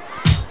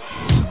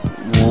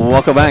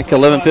 Welcome back.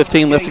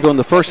 11-15 left to go in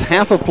the first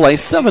half of play.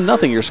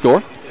 7-0 your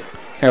score.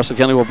 Haralson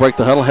County will break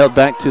the huddle, held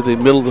back to the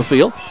middle of the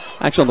field.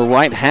 Actually, on the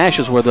right hash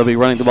is where they'll be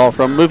running the ball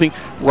from. Moving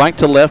right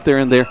to left there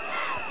in their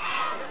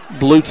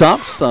blue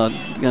tops,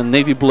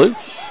 navy blue,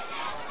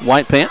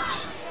 white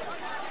pants.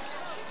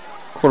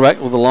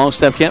 Quarterback with a long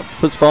step camp,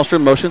 puts Foster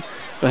in motion.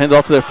 Going to hand it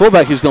off to their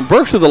fullback. He's going to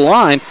burst through the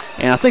line,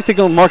 and I think they're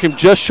going to mark him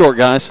just short,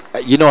 guys.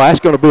 That's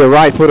going to be a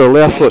right foot or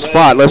left foot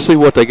spot. Let's see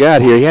what they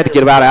got here. He had to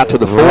get about out to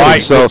the 40.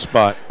 Right foot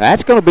spot.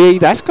 That's going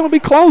to be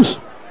close.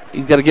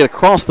 He's got to get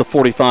across the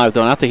 45,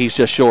 though, and I think he's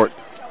just short.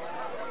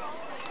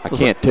 I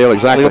can't tell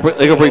exactly. They're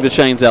going to bring the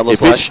chains out,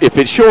 If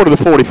it's short of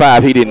the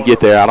 45, he didn't get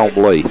there, I don't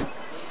believe.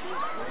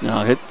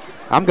 No,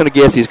 I'm going to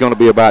guess he's going to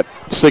be about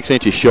 6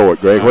 inches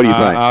short, Greg. What do you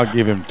think? I'll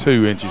give him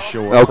 2 inches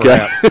short.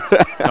 Okay.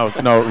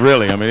 no,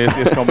 really. I mean,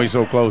 it's going to be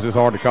so close. It's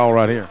hard to call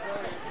right here.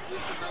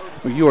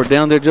 Well, you are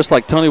down there just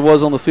like Tony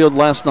was on the field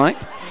last night.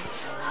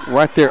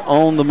 Right there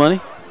on the money.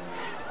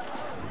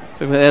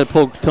 So we had to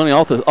pull Tony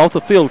off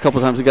the field a couple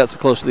of times. He got so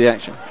close to the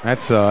action.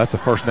 That's a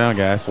first down,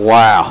 guys.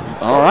 Wow.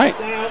 All right.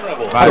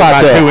 How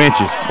about that? 2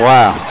 inches.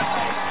 Wow.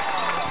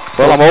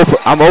 Well,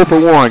 I'm 0 for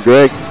 1,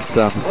 Greg.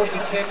 So.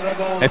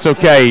 It's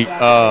okay.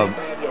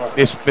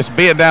 It's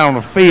being down on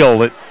the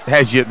field that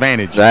has you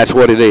advantage. That's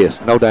what it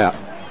is, no doubt.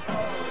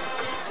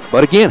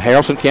 But again,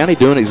 Haralson County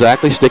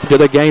sticking to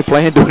their game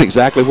plan, doing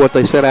exactly what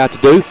they set out to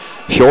do,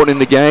 shortening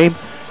the game,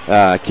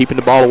 keeping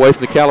the ball away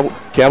from the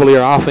Cavalier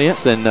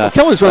offense. And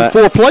Kelly's run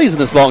 4 plays in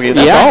this ball game.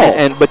 That's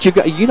all. But you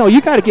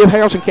got to give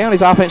Haralson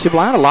County's offensive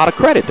line a lot of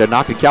credit. They're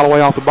knocking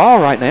Callaway off the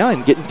ball right now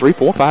and getting 3,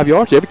 4, 5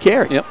 yards every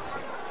carry. Yep.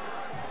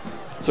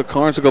 So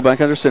Carnes will go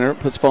back under center,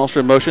 puts Foster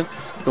in motion,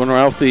 going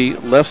around with the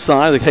left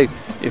side. Like, hey,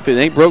 if it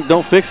ain't broke,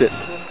 don't fix it.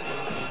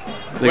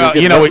 Well,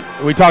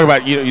 we talk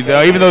about, even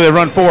though they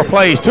run 4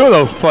 plays, 2 of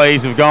those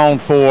plays have gone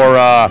for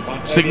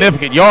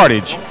significant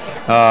yardage.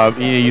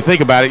 You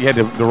think about it, you had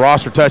the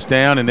Rosser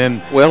touchdown, and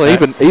then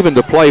even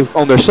the play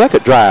on their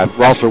second drive,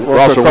 Rosser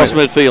across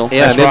midfield.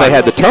 Yeah, and then they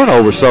had the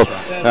turnover. So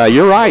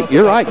you're right,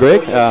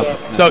 Greg.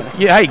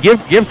 Hey,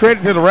 give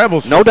credit to the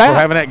Rebels no doubt for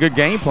having that good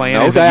game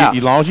plan. No doubt.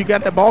 As long as you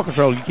got that ball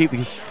control, you keep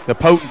the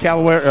potent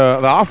Callaway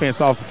the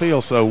offense off the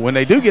field. So when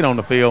they do get on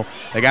the field,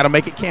 they got to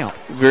make it count.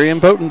 Very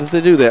important that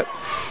they do that.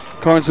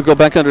 Carnes will go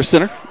back under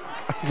center.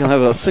 He'll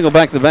have a single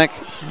back to the back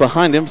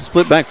behind him,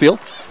 split backfield,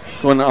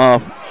 going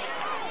off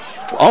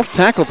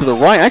tackle to the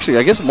right. Actually,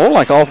 I guess more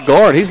like off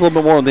guard. He's a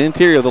little bit more on the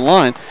interior of the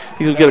line.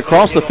 He's going to get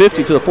across the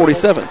 50 to the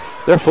 47.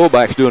 Their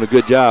fullback's doing a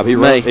good job. He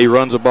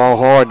runs the ball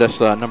hard.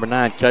 That's number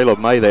 9, Caleb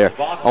May there.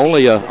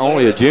 Only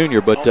a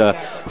junior, but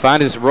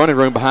finding some running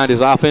room behind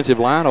his offensive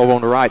line over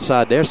on the right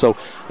side there. So,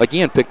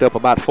 again, picked up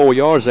about 4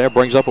 yards there.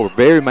 Brings up a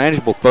very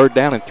manageable 3rd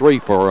down and 3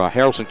 for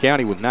Haralson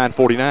County with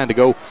 9:49 to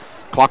go.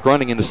 Clock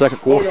running in the second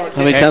quarter.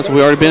 How many times have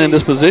we already been in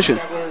this position?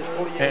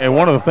 And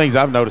one of the things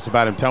I've noticed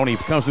about him, Tony, he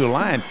comes through the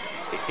line,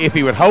 if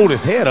he would hold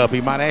his head up,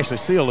 he might actually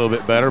see a little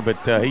bit better, but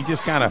he's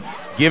just kind of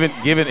giving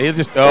it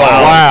just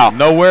wow.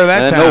 Nowhere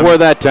that time. Nowhere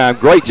that time.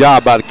 Great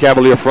job by the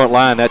Cavalier front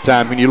line that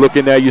time. When you look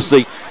in there, you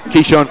see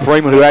Keyshawn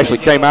Freeman, who actually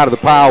came out of the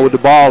pile with the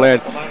ball,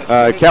 and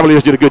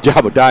Cavaliers did a good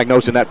job of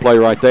diagnosing that play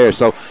right there.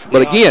 So,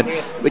 but again,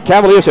 the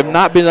Cavaliers have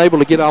not been able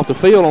to get off the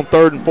field on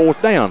 3rd and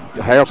 4th down.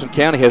 Haralson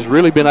County has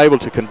really been able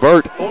to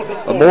convert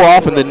more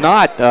often than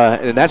not,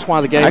 and that's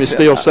why the game is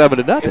still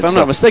 7-0. If I'm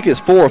not mistaken, it's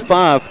 4 or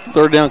 5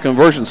 third down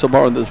conversions so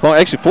far in this ball.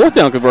 Actually, 4th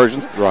down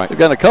conversions. Right. They've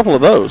gotten a couple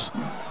of those.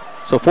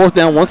 So 4th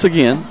down once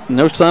again.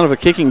 No sign of a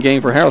kicking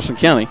game for Haralson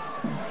County.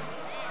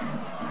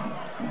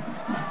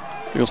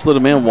 They're going to slid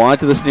him in wide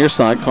to this near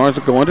side. Carnes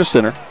will go under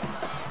center.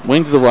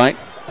 Wing to the right.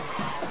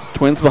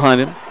 Twins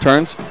behind him.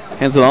 Turns.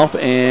 Hands it off.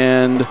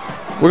 And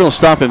we're going to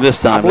stop him this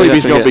time. I believe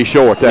he's going to be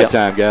short that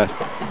time, guys.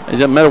 It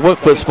doesn't matter what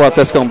foot spot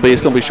that's going to be.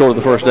 It's going to be short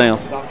of the 1st down.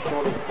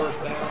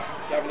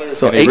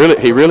 So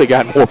he really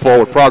got more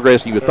forward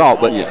progress than you would thought.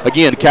 But,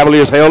 again, the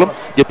Cavaliers held him,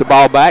 get the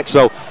ball back.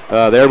 So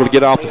they're able to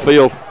get off the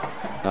field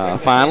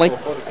finally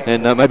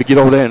and maybe get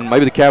over there. And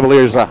maybe the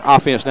Cavaliers'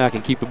 offense now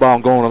can keep the ball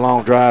going a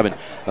long drive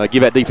and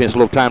give that defense a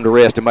little time to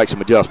rest and make some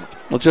adjustments.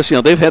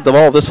 Well, they've had the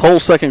ball this whole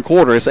second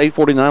quarter. It's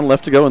 8:49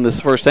 left to go in this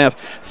first half.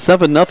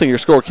 7-0 your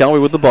score. Callaway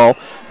with the ball.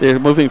 They're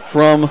moving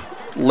from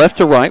left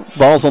to right.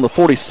 Ball's on the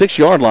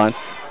 46-yard line.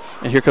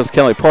 And here comes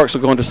Kelly Parks.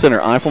 Will go into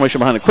center. I formation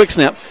behind a quick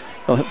snap.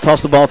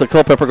 Toss the ball to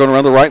Culpepper going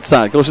around the right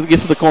side.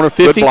 Gets to the corner,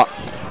 50.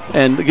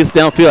 And gets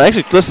downfield.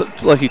 Actually,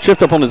 looks like he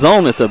tripped up on his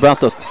own at about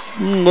the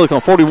look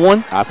on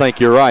 41. I think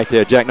you're right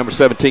there. Jack, number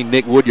 17,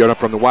 Nick Woodyard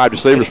from the wide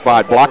receiver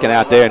spot blocking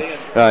out there. And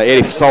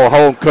Eddie saw a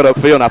hole and cut up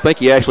field, and I think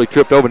he actually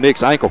tripped over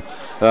Nick's ankle.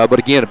 But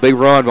again, a big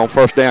run on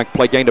 1st down.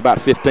 Play gained about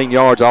 15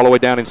 yards all the way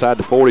down inside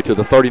the 40 to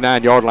the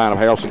 39-yard line of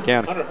Haralson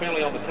County. On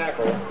the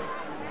tackle.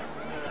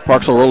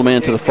 Parks will roll the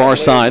man to the far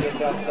side.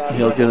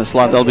 He'll get a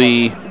slot. That'll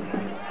be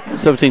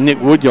 17, Nick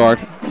Woodyard,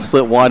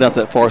 split wide out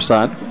that far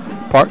side.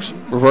 Parks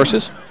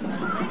reverses.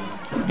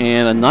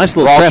 And a nice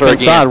little trap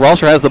inside.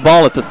 Rosser has the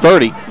ball at the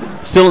 30.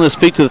 Still in his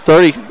feet to the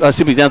 30.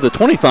 Down to the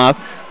 25.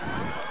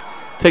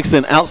 Takes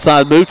an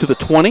outside move to the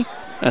 20.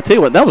 I tell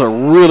you what, that was a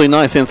really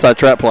nice inside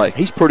trap play.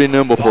 He's pretty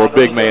nimble for a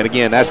big man.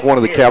 Again, that's one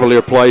of the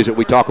Cavalier plays that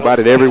we talk about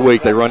it every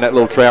week. They run that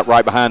little trap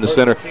right behind the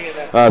center.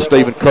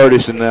 Stephen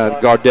Curtis and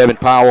guard Devin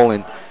Powell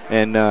and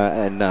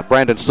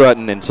Brandon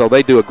Sutton, and so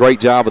they do a great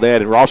job of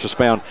that. And Ross has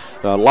found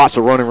lots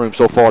of running room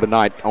so far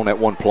tonight on that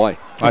one play.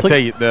 I tell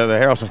you, the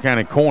Haralson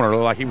County corner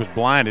looked like he was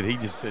blinded.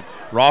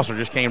 Rosser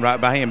just came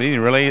right by him. He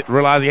didn't really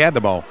realize he had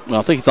the ball.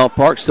 Well, I think he thought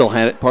Parks still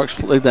had it. Parks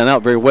laid that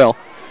out very well.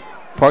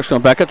 Parks going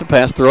to back up to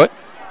pass, throw it.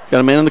 Got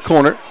a man in the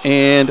corner,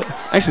 and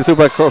actually threw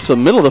back across the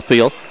middle of the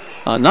field.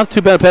 Not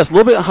too bad a pass, a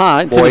little bit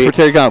high for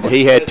Terry Godwin.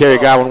 He had Terry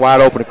Godwin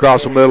wide open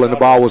across the middle, and the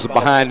ball was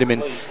behind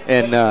him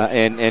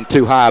and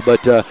too high.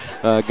 But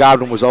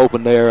Godwin was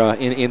open there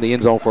in the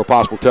end zone for a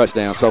possible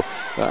touchdown. So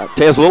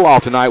Ted's a little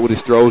off tonight with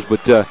his throws,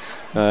 but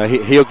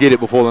he'll get it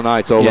before the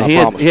night's over.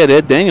 Yeah, he had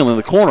Ed Daniel in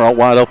the corner all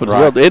wide open as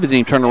well. Ed didn't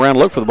even turn around and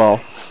look for the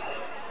ball.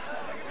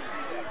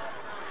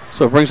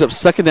 So it brings up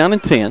 2nd down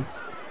and 10.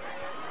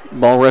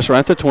 Ball rests right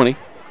at the 20.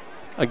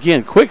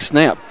 Again, quick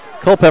snap.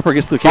 Culpepper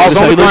gets the kick. Ball's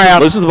on the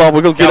ground. Loses the ball.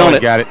 We're going to get on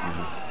it. Got it.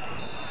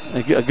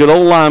 A good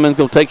old lineman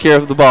going to take care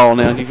of the ball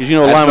now.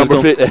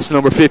 Because that's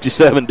number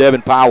 57,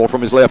 Devin Powell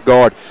from his left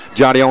guard.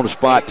 Johnny on the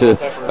spot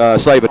to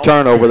save a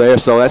turnover there.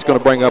 So that's going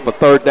to bring up a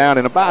 3rd down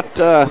and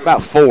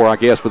about 4, I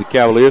guess, for the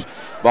Cavaliers.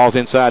 Ball's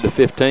inside the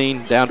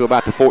 15, down to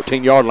about the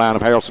 14-yard line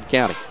of Haralson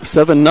County.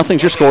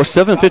 7-0's your score.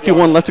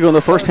 7:51 left to go in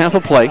the first half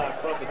of play.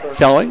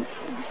 Callaway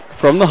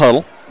from the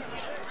huddle.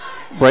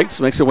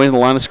 Breaks, makes their way to the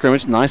line of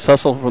scrimmage. Nice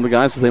hustle from the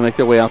guys as they make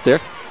their way out there.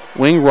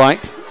 Wing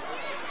right.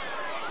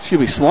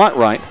 Slot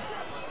right.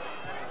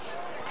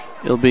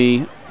 It'll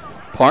be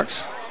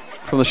Parks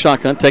from the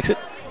shotgun. Takes it.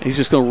 He's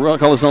just going to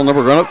call his own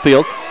number, run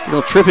upfield. They're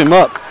going to trip him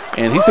up.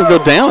 And he's going to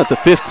go down at the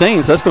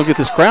 15. So that's going to get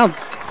this crowd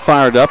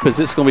fired up as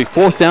it's going to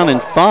be 4th down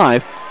and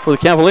 5 for the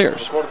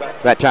Cavaliers.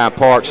 That time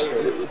Parks,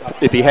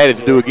 if he had it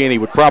to do again, he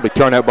would probably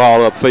turn that ball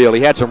upfield.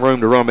 He had some room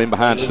to run in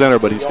behind center,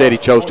 but instead he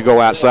chose to go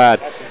outside.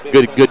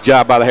 Good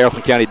job by the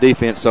Haralson County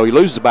defense. So he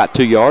loses about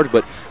 2 yards,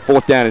 but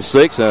 4th down and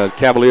 6.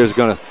 Cavaliers are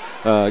going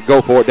to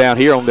go for it down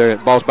here on their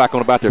ball's back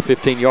on about their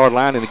 15-yard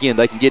line, and again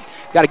they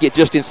got to get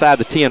just inside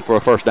the 10 for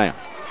a first down.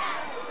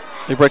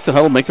 They break the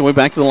huddle, make their way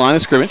back to the line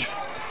of scrimmage.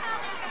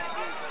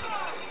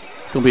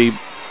 It's going to be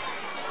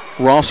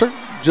Rosser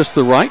just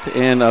to the right,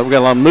 and we've got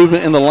a lot of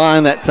movement in the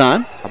line that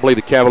time. I believe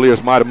the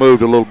Cavaliers might have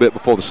moved a little bit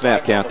before the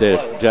snap count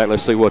there. Jack,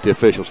 let's see what the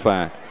officials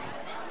find.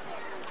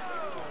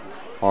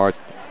 All right.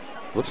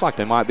 Looks like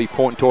they might be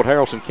pointing toward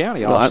Haralson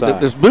County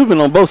offside. There's movement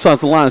on both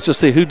sides of the line. Let's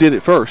just see who did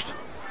it first.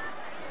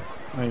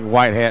 I think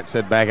White Hat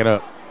said back it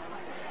up.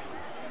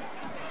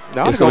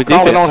 No, it's going to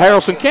call it on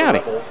Haralson County.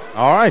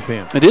 All right,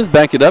 then. It is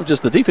back it up,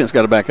 just the defense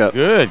got to back up.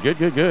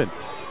 Good.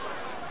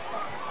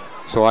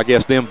 So I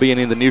guess them being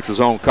in the neutral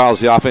zone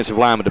caused the offensive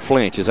lineman to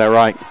flinch. Is that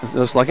right?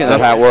 Looks like it.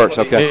 That's how it works.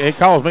 Okay. It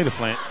caused me to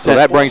flinch. So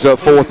that brings up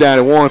 4th down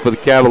and 1 for the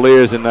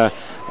Cavaliers, and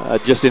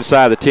just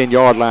inside the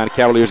 10-yard line, the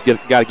Cavaliers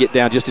got to get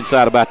down just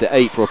inside about the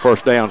 8 for a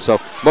first down.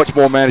 So much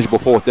more manageable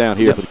 4th down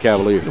here for the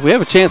Cavaliers. If we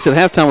have a chance at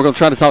halftime, we're going to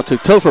try to talk to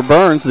Topher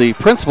Burns, the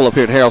principal up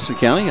here at Haralson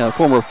County,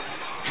 former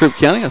Troop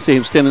County. I see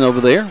him standing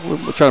over there.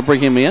 We'll try to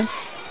bring him in.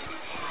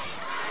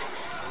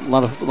 A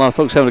lot of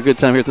folks having a good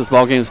time here at this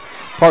ball game.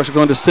 Parks are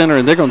going to center,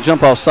 and they're going to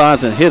jump off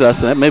sides and hit us,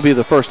 and that may be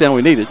the first down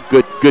we needed.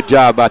 Good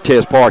job by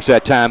Tez Parks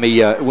that time.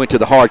 He went to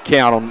the hard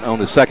count on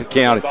the second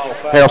count.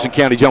 Haralson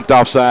County jumped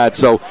offside,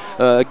 so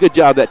good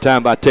job that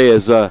time by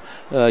Tez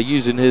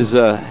using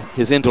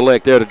his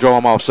intellect there to draw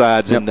him off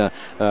sides, and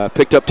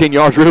picked up 10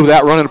 yards really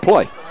without running a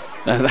play.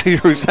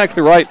 You're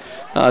exactly right.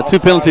 2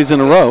 penalties in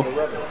a row.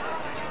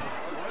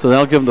 So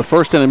that'll give them the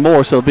first and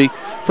more, so it'll be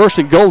 1st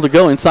and goal to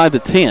go inside the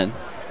 10.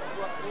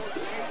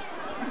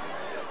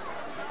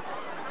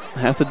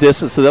 Half the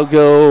distance, so they'll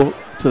go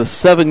to the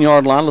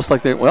 7-yard line. Looks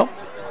like they're,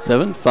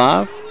 7,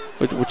 5.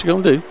 What you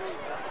going to do?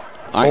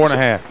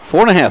 4.5.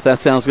 4.5. That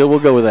sounds good. We'll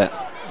go with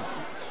that.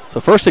 So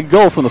 1st and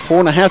goal from the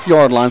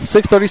 4.5-yard line.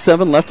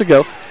 6:37 left to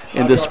go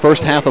in this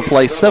first half of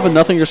play.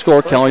 7-0 your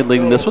score. Callaway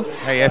leading this one.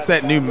 Hey, that's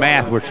that new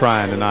math we're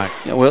trying tonight.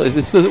 Yeah, we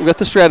got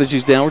the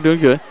strategies down. We're doing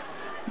good.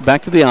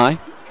 Back to the eye.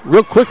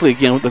 Real quickly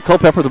again with the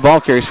Culpepper, the ball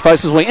carries,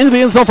 fights his way into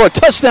the end zone for a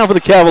touchdown for the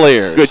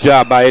Cavaliers. Good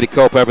job by Eddie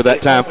Culpepper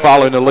that time,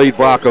 following the lead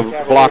block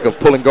of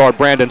pulling guard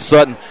Brandon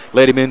Sutton,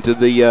 led him into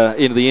the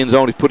end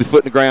zone. He put his foot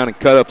in the ground and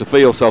cut up the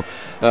field. So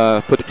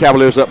put the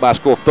Cavaliers up by a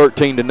score of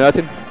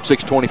 13-0.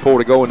 6:24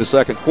 to go in the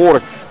second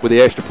quarter with the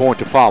extra point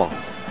to follow.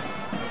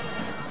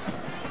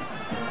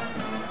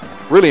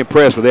 Really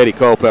impressed with Eddie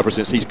Culpepper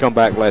since he's come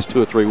back the last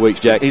 2 or 3 weeks,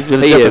 Jack. He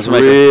has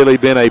really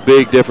been a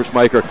big difference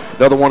maker.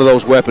 Another one of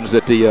those weapons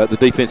that the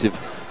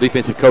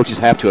defensive coaches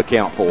have to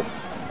account for.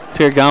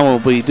 Terry Godwin will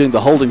be doing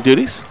the holding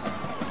duties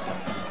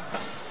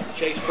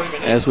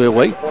as we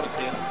await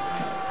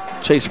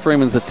Chase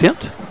Freeman's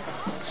attempt.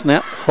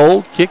 Snap,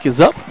 hold, kick is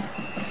up.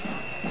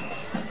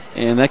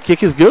 And that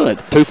kick is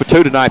good. 2 for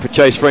 2 tonight for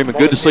Chase Freeman.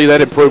 Good to see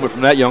that improvement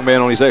from that young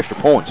man on his extra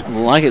points.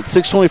 Like it.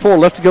 6:24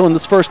 left to go in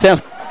this first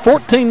half.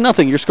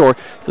 14-0 your score.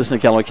 Listen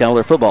to Callaway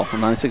Cavalier football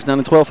on 96.9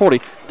 and 1240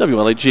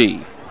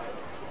 WLAG.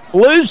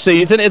 Flu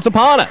season is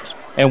upon us,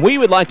 and we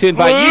would like to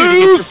invite you to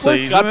get your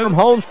flu shot from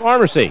Holmes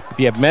Pharmacy. If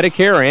you have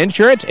Medicare or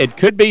insurance, it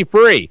could be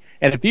free.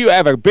 And if you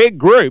have a big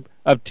group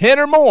of 10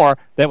 or more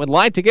that would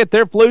like to get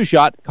their flu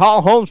shot,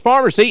 call Holmes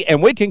Pharmacy,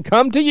 and we can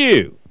come to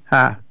you.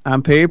 Hi,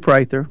 I'm Perry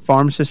Prather,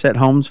 pharmacist at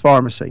Holmes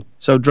Pharmacy.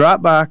 So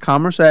drop by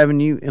Commerce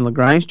Avenue in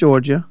LaGrange,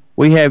 Georgia.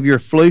 We have your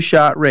flu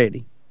shot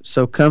ready.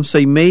 So come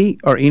see me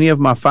or any of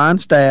my fine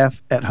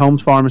staff at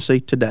Holmes Pharmacy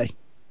today.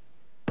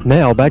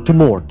 Now back to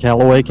more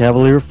Callaway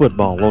Cavalier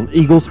football on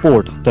Eagle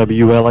Sports,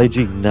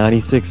 WLAG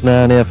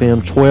 96.9 FM,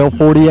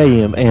 1240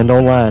 AM, and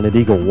online at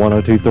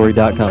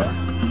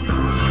eagle1023.com.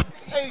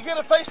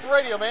 Face the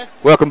radio, man.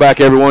 Welcome back,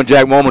 everyone.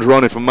 Jack Mormon's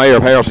running for mayor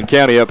of Haralson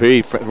County up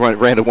here. He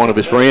ran to one of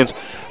his friends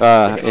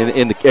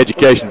in the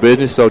education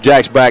business. So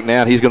Jack's back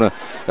now, and he's going to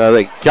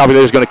the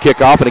Cavaliers going to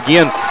kick off. And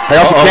again,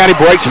 Haralson County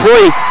breaks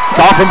free,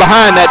 caught from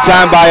behind that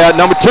time by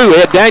number 2,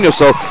 Ed Daniels.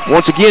 So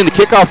once again, the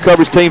kickoff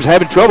coverage team's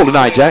having trouble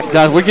tonight, Jack.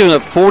 Guys, we're giving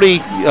up 40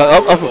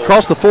 up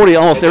across the 40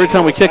 almost every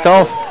time we kick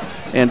off.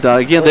 And,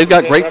 again, they've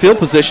got great field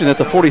position at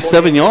the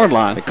 47-yard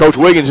line. And Coach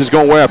Wiggins is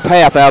going to wear a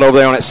path out over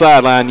there on that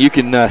sideline. You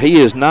can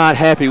he is not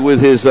happy with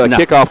his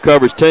kickoff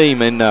coverage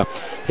team, and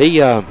he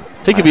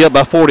could be up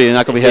by 40 and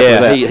not going to be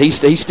happy with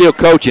that. He's still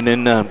coaching,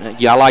 and,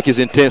 I like his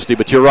intensity.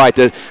 But you're right.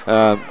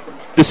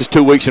 This is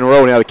 2 weeks in a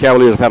row now. The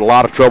Cavaliers have had a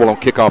lot of trouble on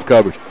kickoff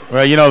coverage.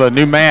 Well, the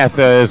new math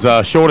is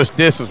shortest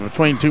distance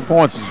between 2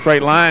 points is a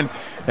straight line.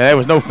 There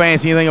was no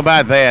fancy anything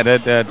about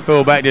that. That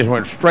fullback just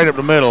went straight up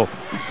the middle,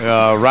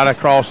 right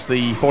across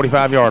the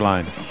 45-yard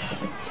line.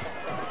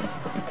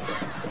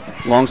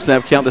 Long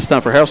snap count this time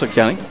for Haralson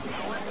County.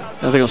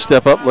 Now they're going to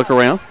step up, look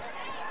around,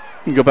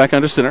 and go back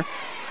under center.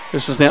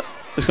 This is snap.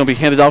 It's going to be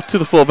handed off to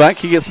the fullback.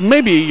 He gets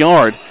maybe a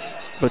yard,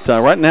 but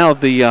right now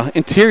the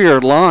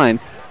interior line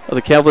of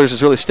the Cavaliers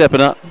is really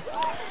stepping up.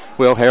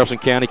 Well, Haralson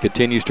County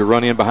continues to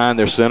run in behind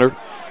their center,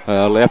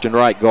 left and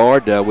right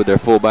guard with their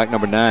fullback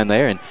number 9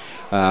 there, and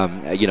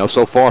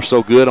so far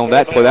so good on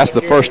that play. That's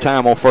the first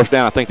time on first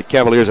down I think the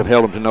Cavaliers have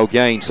held them to no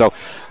gain. So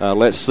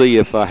let's see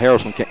if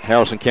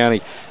Haralson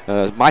County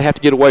might have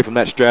to get away from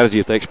that strategy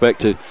if they expect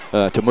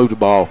to move the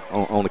ball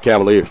on the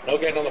Cavaliers. No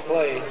gain on the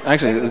play.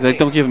 Actually, they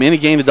don't give them any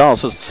gain at all.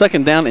 So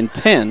second down and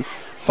 10,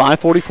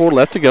 5:44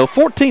 left to go.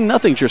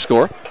 14-0 is your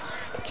score.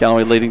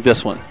 Callaway leading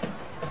this one.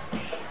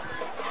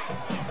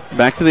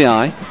 Back to the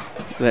eye.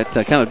 That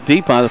kind of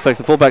deep eye. The fact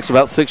the fullback's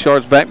about 6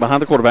 yards back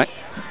behind the quarterback.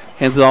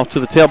 Hands it off to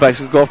the tailbacks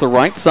who go off the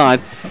right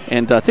side.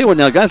 And tell you what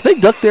now, guys, they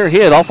duck their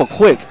head awful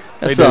quick.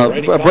 That's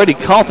Brady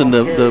Coffin,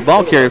 the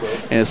ball carrier.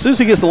 And as soon as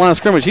he gets to the line of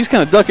scrimmage, he's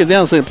kind of ducking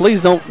down, saying,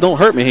 "Please don't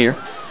hurt me here."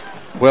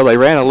 Well, they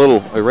ran a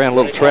little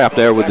trap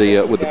there with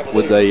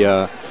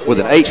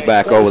an H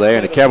back over there,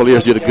 and the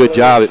Cavaliers did a good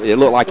job. It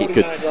looked like it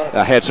could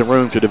had some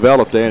room to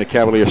develop there, and the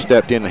Cavaliers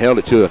stepped in and held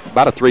it to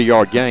about a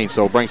 3-yard gain.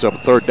 So it brings up a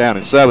 3rd down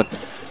and 7.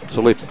 So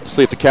let's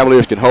see if the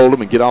Cavaliers can hold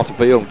them and get off the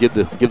field and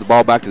give the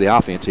ball back to the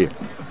offense here.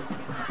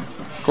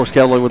 Of course,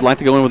 Callaway would like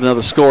to go in with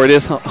another score. It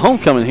is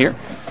homecoming here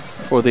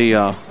for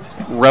the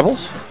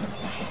Rebels.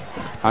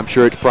 I'm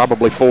sure it's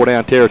probably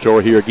 4-down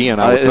territory here again,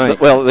 I would think.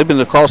 Well, they've been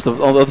across on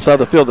the other side of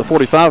the field. The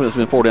 45 has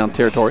been 4-down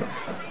territory.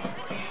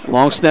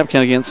 Long snap,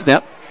 count again,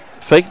 snap.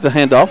 Fake the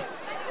handoff,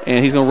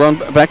 and he's going to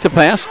run back to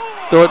pass.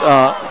 Throw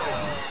it,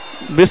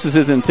 misses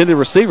his intended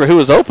receiver, who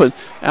was open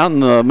out in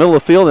the middle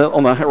of the field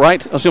on the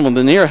right, on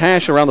the near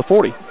hash around the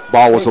 40.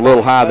 Ball was a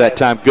little high that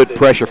time. Good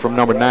pressure from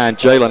number 9,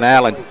 Jalen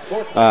Allen,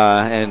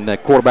 and the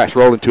quarterback's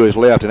rolling to his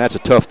left, and that's a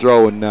tough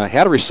throw. And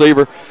had a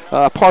receiver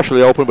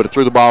partially open, but it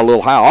threw the ball a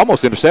little high,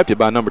 almost intercepted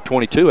by number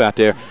 22 out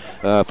there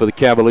for the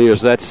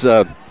Cavaliers. That's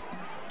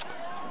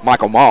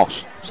Michael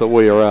Moss. So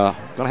we are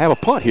going to have a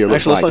punt here.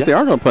 Actually, looks like they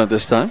are going to punt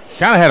this time.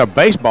 Kind of had a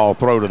baseball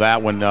throw to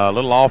that one, a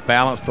little off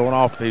balance, throwing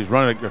off. He's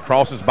running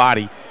across his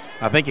body.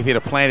 I think if he'd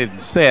have planted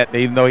and set,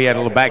 even though he had a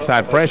little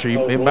backside pressure,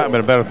 it might have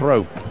been a better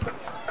throw.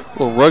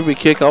 Little rugby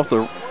kick off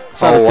the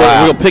side of the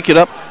field. We'll pick it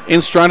up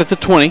in stride at the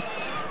 20,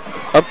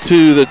 up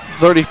to the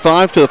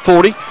 35, to the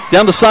 40,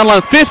 down the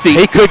sideline 50.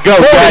 He could go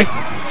 40,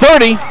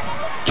 30,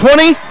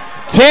 20,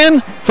 10,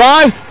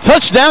 5,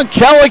 touchdown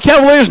Callaway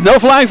Cavaliers. No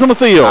flags on the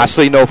field. I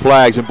see no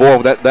flags, and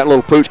boy, that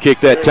little pooch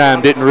kick that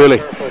time didn't really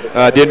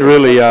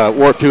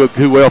work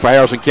too well for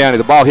Haralson County.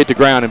 The ball hit the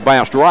ground and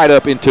bounced right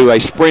up into a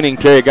sprinting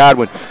Terry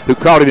Godwin, who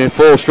caught it in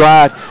full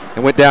stride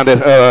and went down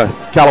to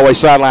Callaway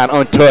sideline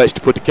untouched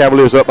to put the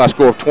Cavaliers up by a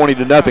score of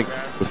 20-0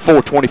 with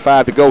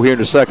 4:25 to go here in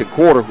the second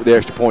quarter with the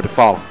extra point to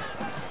follow.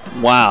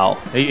 Wow.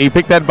 He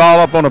picked that ball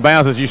up on the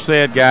bounce, as you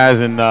said, guys,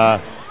 and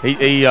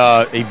he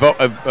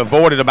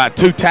avoided about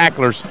 2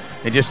 tacklers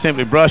and just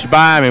simply brushed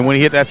by him. And when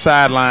he hit that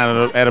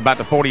sideline at about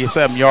the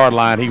 47-yard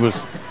line, he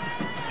was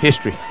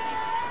history.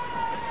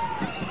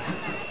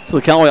 So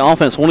the Callaway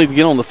offense will need to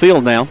get on the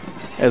field now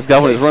as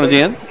Godwin is running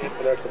in.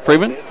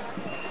 Freeman.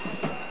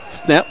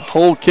 Snap,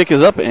 hold, kick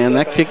is up, and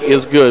that kick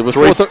is good. With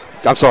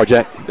I'm sorry,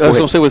 Jack. I was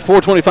going to say with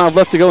 4:25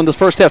 left to go in this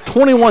first half,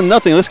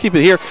 21-0. Let's keep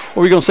it here. What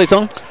were you going to say,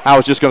 Tony? I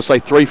was just going to say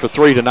 3 for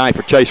 3 tonight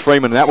for Chase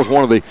Freeman, and that was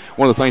one of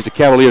the things the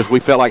Cavaliers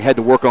we felt like had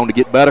to work on to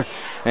get better.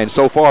 And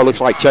so far, it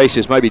looks like Chase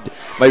has maybe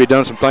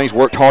done some things,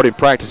 worked hard in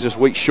practice this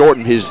week,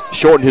 shortened his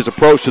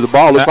approach to the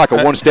ball. Looks like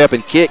a one-step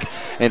and kick,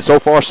 and so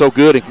far so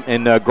good.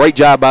 And great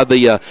job by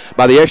the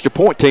extra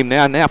point team.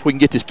 Now if we can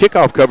get this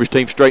kickoff coverage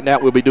team straightened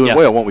out, we'll be doing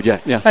well, won't we,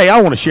 Jack? Yeah. Hey,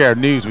 I want to share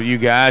news with you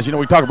guys.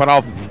 We talk about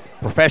all the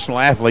professional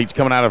athletes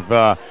coming out of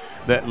the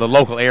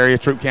local area,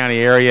 Troup County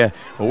area.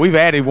 Well, we've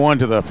added one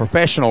to the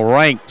professional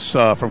ranks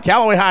from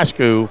Callaway High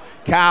School,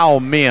 Kyle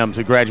Mims,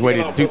 who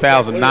graduated in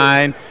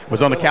 2009.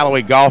 was on the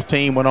Callaway golf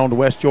team, went on to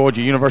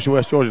University of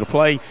West Georgia to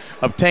play,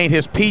 obtained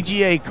his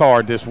PGA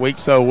card this week.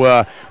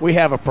 So we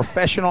have a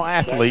professional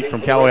athlete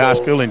from Callaway High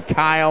School in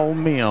Kyle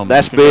Mims.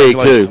 That's big,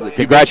 too.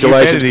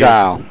 Congratulations,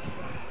 Kyle.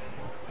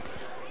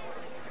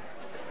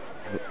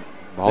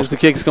 There's the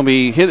kick. It's going to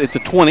be hit at the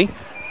 20.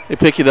 They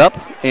pick it up,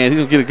 and he's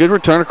going to get a good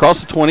return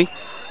across the 20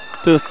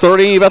 to the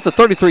 30, about the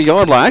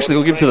 33-yard line. Actually,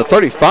 going to give it to the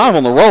 35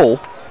 on the roll.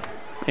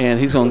 And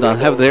he's going to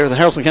have it there. The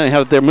Haralson County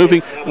have it there,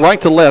 moving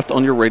right to left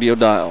on your radio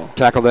dial.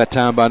 Tackle that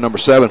time by number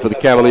 7 for the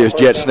Cavaliers,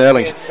 Jet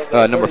Snellings.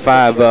 Number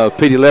 5,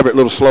 Petey Leverett, a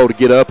little slow to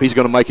get up. He's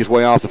going to make his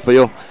way off the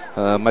field,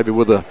 maybe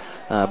with a,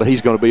 but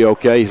he's going to be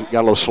okay. He's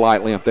got a little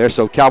slight limp there.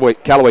 So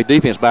Callaway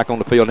defense back on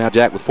the field now,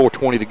 Jack, with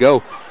 4:20 to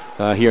go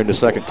here in the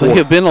second quarter. They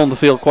have been on the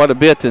field quite a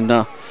bit,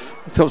 and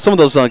some of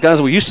those guys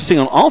that we used to see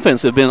on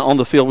offense have been on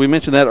the field. We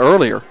mentioned that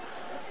earlier.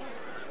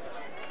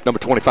 Number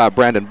 25,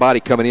 Brandon Body,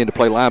 coming in to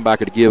play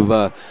linebacker to give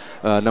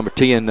number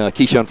 10,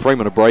 Keyshawn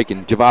Freeman, a break.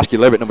 And Javosky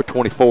Levitt, number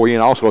 24,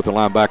 in also at the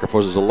linebacker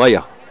for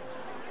Zalea.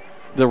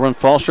 They'll run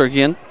Foster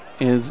again.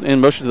 Is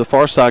in motion to the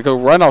far side. Go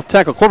right off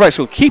tackle. Quarterback's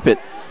will keep it.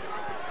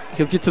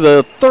 He'll get to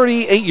the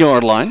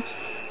 38-yard line.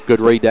 Good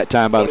read that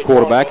time by the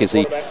quarterback as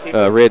he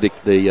read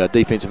the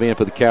defensive end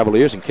for the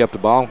Cavaliers and kept the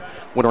ball.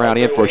 Went around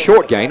in for a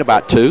short gain,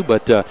 about 2,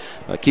 but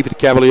keeping the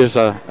Cavaliers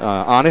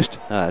honest,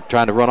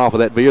 trying to run off of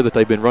that veer that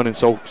they've been running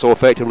so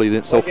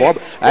effectively so far.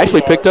 But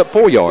actually picked up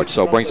 4 yards,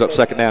 so brings up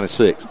second down and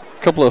 6. A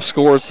couple of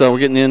scores we're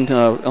getting in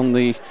on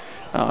the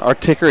our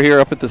ticker here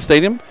up at the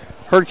stadium.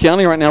 Heard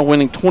County right now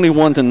winning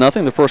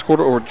 21-0 the first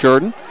quarter over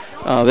Jordan.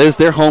 That is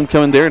their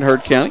homecoming there in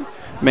Heard County.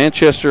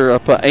 Manchester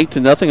up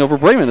 8-0 over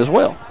Bremen as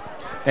well.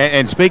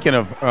 And speaking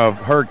of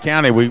Heard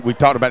County, we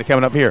talked about it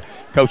coming up here.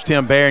 Coach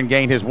Tim Barron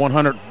gained his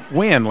 100th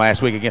win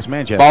last week against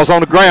Manchester. Ball's on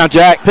the ground,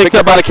 Jack. Picked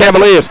up by the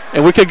Cavaliers.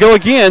 And we could go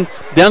again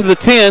down to the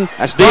 10.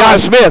 That's Deion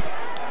Smith.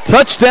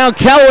 Touchdown,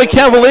 Callaway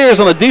Cavaliers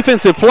on a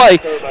defensive play.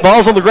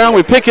 Ball's on the ground.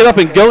 We pick it up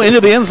and go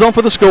into the end zone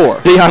for the score.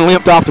 Deion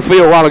limped off the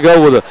field a while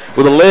ago with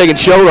a leg and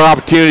shoulder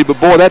opportunity,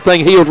 but boy, that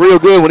thing healed real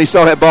good when he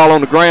saw that ball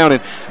on the ground.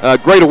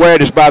 And great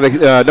awareness by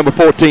the number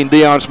 14,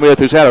 Deion Smith,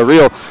 who's had a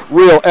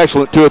real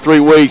excellent 2 or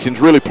 3 weeks and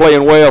is really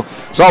playing well.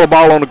 Saw the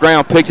ball on the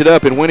ground, picked it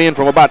up, and went in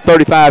from about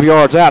 35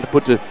 yards out to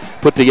put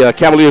the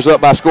Cavaliers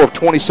up by a score of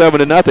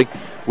 27-0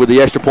 with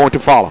the extra point to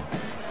follow.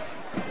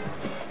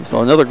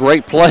 So another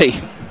great play.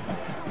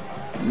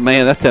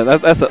 Man,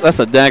 that's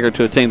a dagger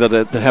to a team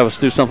to have us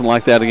do something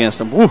like that against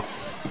them. Woo.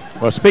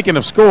 Well, speaking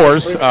of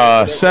scores,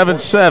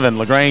 7-7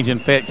 LaGrange and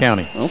Fayette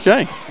County.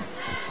 Okay.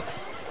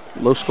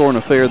 Low scoring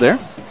affair there.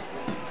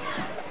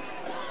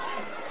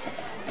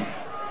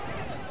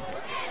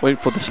 Waiting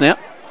for the snap,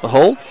 the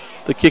hold.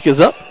 The kick is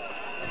up,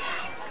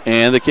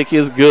 and the kick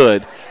is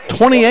good.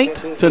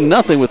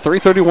 28-0 with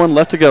 3:31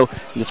 left to go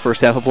in this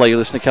first half of play. You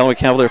listen to Callaway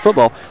Cavalier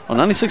football on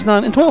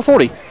 96.9 and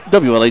 1240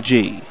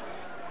 WLAG.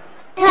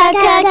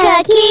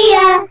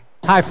 Kia.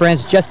 Hi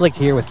friends, Jess Licht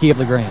here with Kia of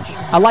LaGrange.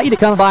 I'd like you to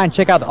come by and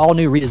check out the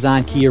all-new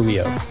redesigned Kia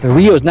Rio. The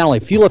Rio is not only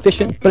fuel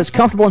efficient, but it's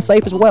comfortable and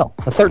safe as well.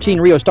 The 13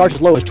 Rio starts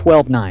as low as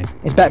 $12,900.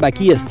 It's backed by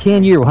Kia's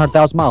 10-year,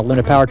 100,000-mile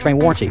limited powertrain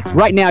warranty.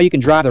 Right now, you can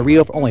drive the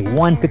Rio for only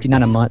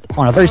 $159 a month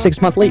on a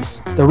 36-month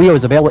lease. The Rio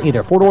is available either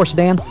a 4-door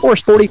sedan or a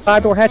sporty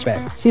 5-door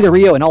hatchback. See the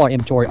Rio and all our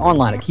inventory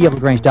online at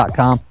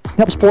KiaofLaGrange.com.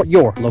 Help support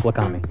your local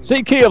economy.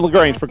 See Kia of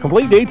LaGrange for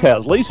complete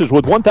details. Leases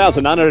with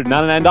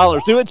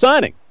 $1,999 due at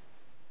signing.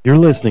 You're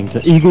listening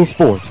to Eagle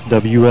Sports,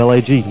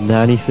 WLAG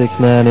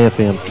 96.9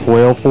 FM,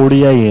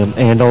 1240 AM,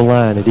 and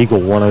online at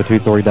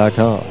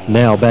eagle1023.com.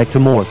 Now back to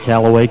more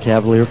Callaway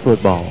Cavalier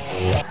football.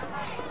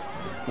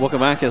 Welcome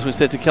back, as we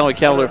said, to Callaway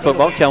Cavalier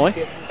football. Callaway,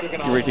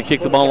 get ready to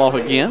kick the ball off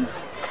again.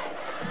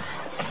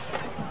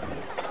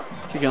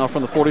 Kicking off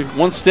from the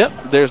 41 step.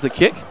 There's the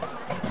kick.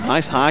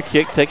 Nice high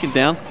kick taken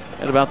down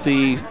at about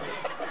the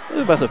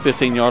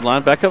 15-yard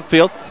line. Back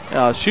upfield,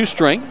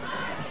 shoestring.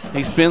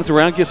 He spins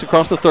around, gets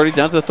across the 30,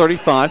 down to the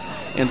 35,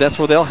 and that's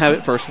where they'll have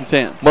it, 1st and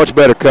 10. Much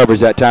better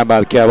coverage that time by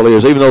the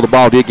Cavaliers. Even though the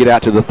ball did get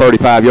out to the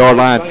 35-yard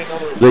line,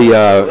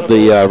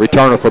 the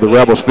returner for the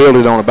Rebels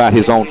fielded on about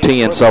his own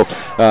 10. So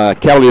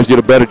Cavaliers did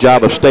a better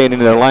job of staying in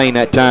their lane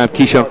that time.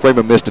 Keyshawn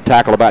Freeman missed a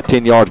tackle about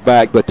 10 yards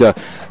back, but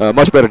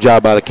much better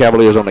job by the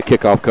Cavaliers on the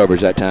kickoff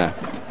coverage that time.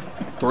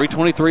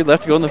 3:23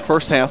 left to go in the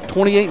first half.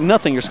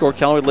 28-0 your score,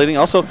 Callaway leading.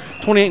 Also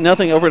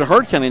 28-0 over to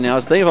Heard County now,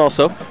 as they've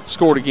also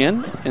scored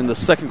again in the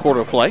second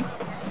quarter of play.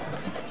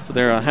 So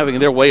they're having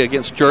their way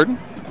against Jordan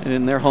and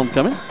in their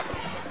homecoming.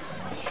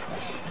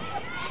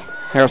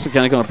 Haralson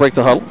County going to break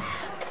the huddle.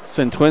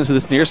 Send twins to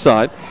this near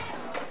side.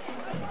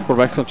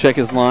 Quarterback's going to check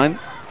his line.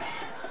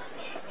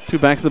 2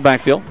 backs in the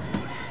backfield.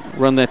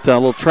 Run that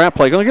little trap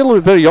play. Going to get a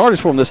little bit of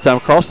yardage for him this time,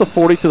 across the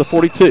 40 to the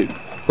 42.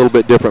 A little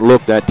bit different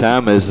look that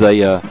time as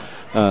they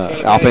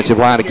offensive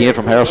line again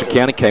from Haralson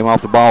County came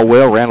off the ball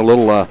well, ran a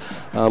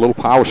little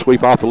power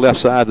sweep off the left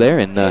side there,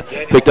 and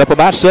picked up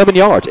about 7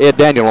 yards. Ed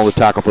Daniel on the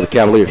tackle for the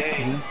Cavaliers.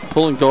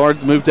 Pulling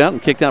guard, moved out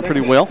and kicked out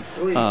pretty well.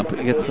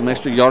 Get some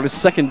extra yardage.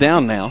 Second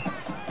down now.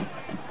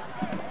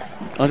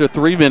 Under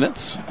 3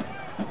 minutes.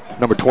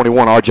 number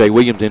 21, R.J.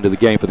 Williams, into the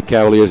game for the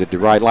Cavaliers at the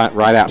right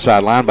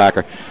outside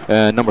linebacker.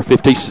 Number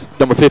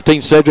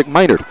 15, Cedric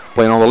Maynard,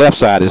 playing on the left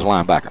side as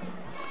linebacker.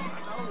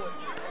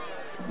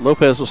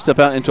 Lopez will step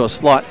out into a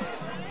slot.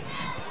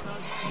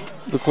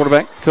 The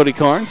quarterback, Cody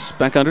Carnes,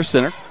 back under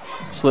center.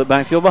 Split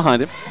backfield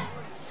behind him.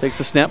 Takes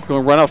the snap,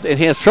 going right off. And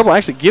he has trouble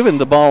actually giving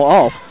the ball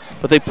off.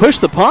 But they pushed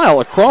the pile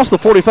across the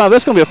 45.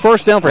 That's going to be a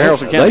first down for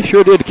Haralson County. They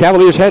sure did. The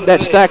Cavaliers had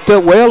that stacked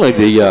up well, and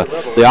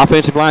the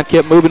offensive line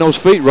kept moving those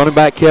feet. Running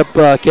back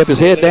kept his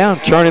head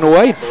down, churning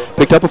away.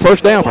 Picked up a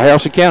first down for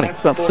Haralson County.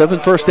 It's about 7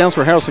 first downs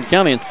for Haralson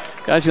County. And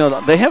guys,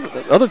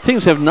 other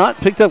teams have not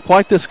picked up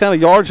quite this kind of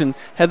yards and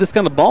had this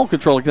kind of ball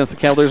control against the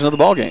Cavaliers in other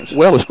ball games.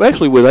 Well,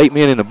 especially with 8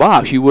 men in the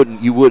box, you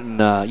wouldn't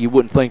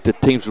think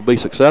that teams would be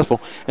successful.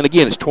 And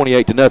again, it's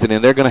 28-0,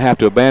 and they're going to have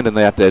to abandon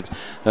that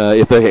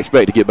if they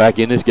expect to get back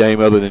in this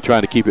game, other than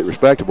trying to keep it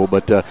respectable.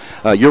 But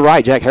you're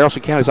right, Jack.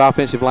 Haralson County's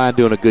offensive line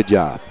doing a good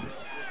job.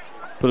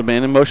 Put a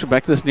man in motion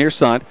back to this near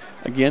side.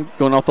 Again,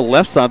 going off the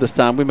left side this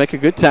time. We make a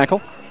good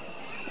tackle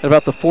at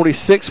about the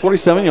 46,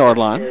 47-yard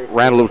line.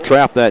 Ran a little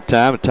trap that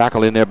time. A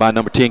tackle in there by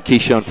number 10,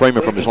 Keyshawn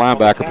Freeman, from his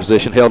linebacker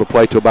position. Held the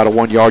play to about a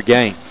 1-yard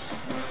gain.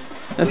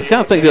 That's the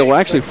kind of thing that will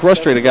actually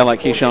frustrate a guy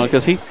like Keyshawn,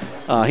 because he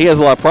has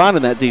a lot of pride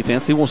in that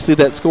defense. He wants to see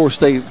that score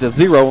stay to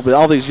 0, but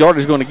all these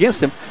yardage going against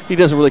him, he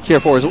doesn't really care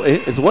for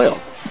as well.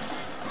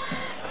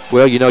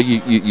 Well,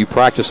 you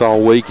practice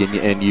all week,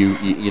 and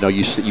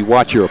you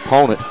watch your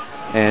opponent,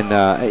 and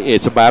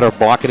it's a matter of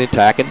blocking and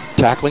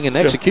tackling and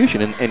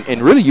execution.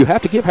 And really, you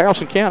have to give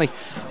Haralson County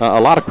a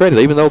lot of credit.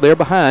 Even though they're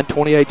behind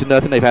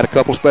 28-0, they've had a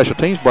couple of special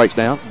teams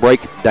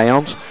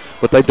breakdowns,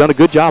 but they've done a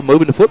good job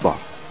moving the football.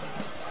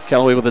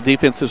 Callaway with a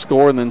defensive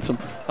score, and then some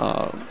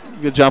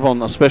good job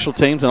on special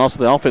teams and also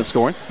the offense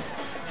scoring.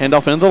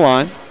 Handoff into the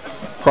line,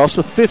 across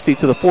the 50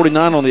 to the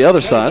 49 on the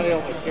other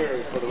side.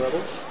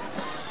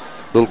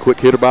 Little quick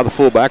hitter by the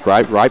fullback,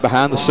 right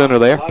behind the center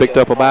there. Picked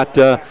up about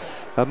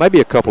maybe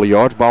a couple of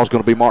yards. Ball's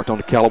going to be marked on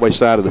the Callaway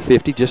side of the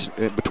 50, just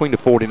between the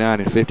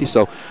 49 and 50.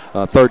 So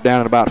third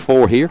down and about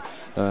 4 here.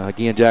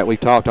 Again, Jack, we've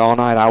talked all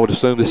night. I would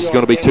assume this is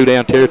going to be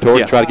 2-down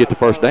territory and try to get the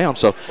first down.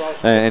 So,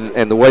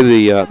 and the way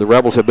the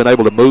Rebels have been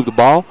able to move the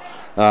ball,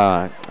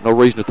 no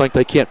reason to think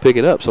they can't pick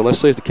it up. So let's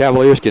see if the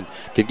Cavaliers can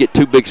get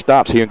 2 big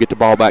stops here and get the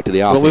ball back to the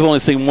offense. Well, we've only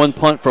seen 1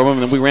 punt from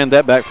them, and we ran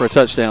that back for a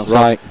touchdown. So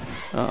right.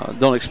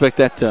 Don't expect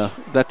that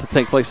to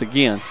take place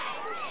again.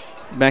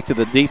 Back to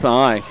the deep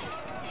eye.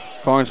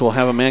 Carnes will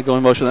have a man go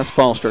in motion. That's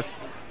Foster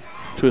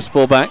to his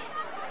fullback,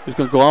 who's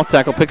going to go off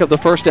tackle, pick up the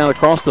first down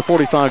across the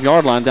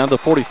 45-yard line down to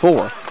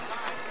 44.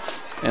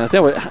 And I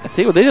tell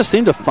you what, they just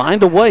seem to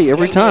find a way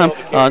every time.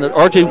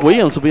 R.J.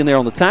 Williams will be in there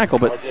on the tackle,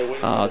 but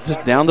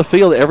just down the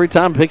field every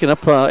time picking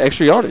up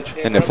extra yardage.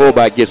 And the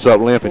fullback gets up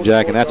limping,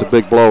 Jack, and that's a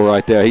big blow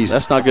right there.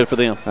 That's not good for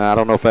them. I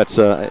don't know if that's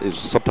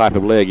some type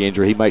of leg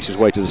injury. He makes his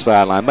way to the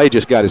sideline. May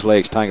just got his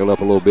legs tangled up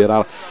a little bit.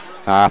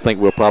 I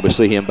think we'll probably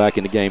see him back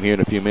in the game here in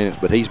a few minutes,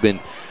 but he's been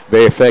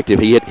very effective.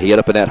 He hit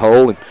up in that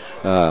hole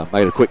and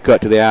made a quick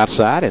cut to the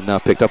outside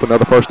and picked up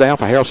another first down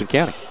for Haralson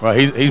County. Well,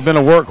 he's been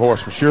a workhorse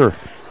for sure.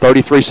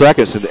 33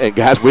 seconds, and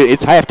guys,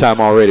 it's halftime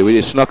already. We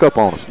just snuck up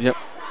on us. Yep.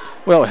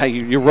 Well, hey,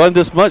 you run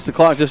this much, the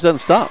clock just doesn't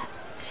stop.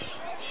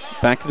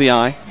 Back to the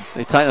eye.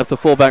 They tighten up the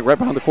fullback right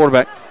behind the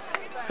quarterback.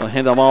 Going to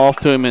hand them all off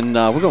to him, and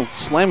we're going to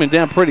slam him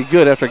down pretty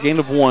good after a gain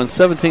of 1.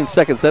 17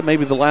 seconds. That may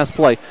be the last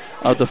play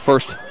of the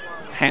first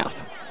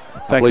half.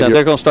 In fact,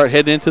 they're going to start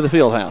heading into the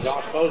field house.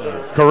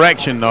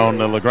 Correction on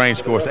the LaGrange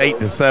score. It's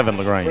 8-7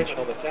 LaGrange.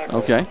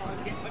 Okay.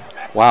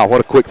 Wow,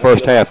 what a quick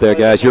first half there,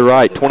 guys. You're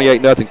right,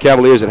 28-0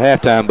 Cavaliers at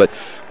halftime, but,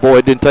 boy,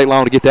 it didn't take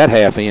long to get that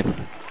half in.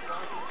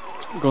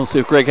 We're going to see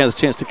if Greg has a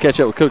chance to catch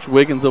up with Coach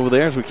Wiggins over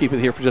there as we keep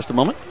it here for just a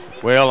moment.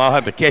 Well, I'll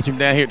have to catch him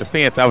down here at the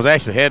fence. I was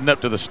actually heading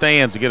up to the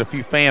stands to get a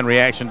few fan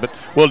reaction, but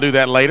we'll do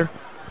that later.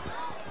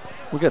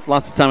 We've got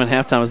lots of time in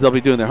halftime as they'll be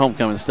doing their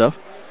homecoming stuff.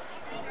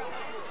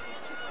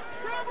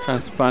 Trying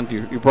to find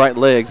your bright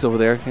legs over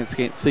there.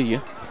 Can't see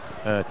you.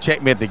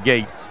 Check me at the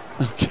gate.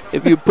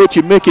 If you put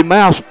your Mickey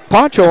Mouse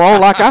poncho on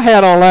like I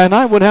had on last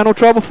night, wouldn't have no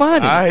trouble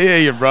finding it. I hear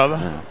you,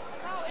 brother.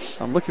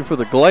 I'm looking for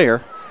the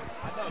glare.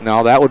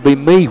 No, that would be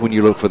me when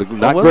you look for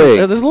not well,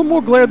 Greg. There's a little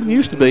more glare than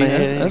used to be.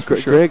 Man, that's for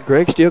sure.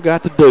 Greg still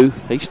got the do.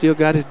 He still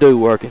got his do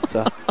working.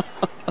 So.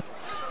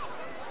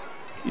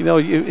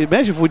 Imagine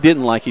if we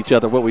didn't like each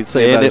other, what we'd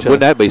say about each other.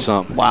 Wouldn't that be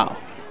something? Wow.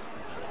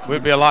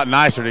 We'd be a lot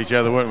nicer to each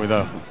other, wouldn't we,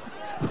 though?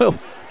 Well,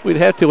 we'd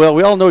have to. Well,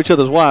 we all know each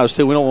other's wives,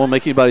 too. We don't want to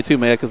make anybody too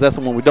mad because that's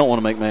the one we don't want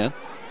to make mad.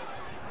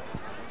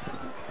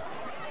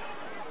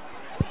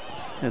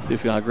 Let's see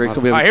if Greg will be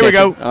able to. All right, here we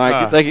go. All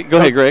right, thank you. Go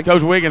ahead, Greg.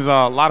 Coach Wiggins,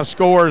 a lot of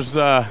scores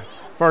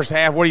first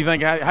half. What do you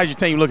think? How's your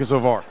team looking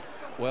so far?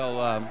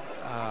 Well,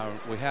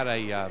 we had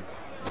a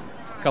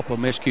couple of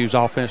miscues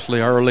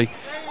offensively early.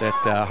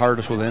 that hurt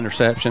us with the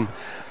interception.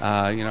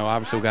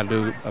 Obviously we've got to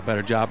do a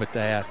better job at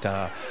that.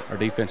 Our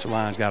defensive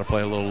line's got to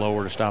play a little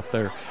lower to stop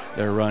their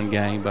run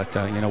game. But,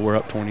 we're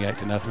up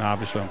 28-0.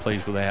 Obviously I'm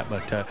pleased with that.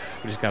 But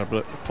we just got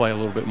to play a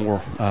little bit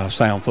more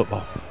sound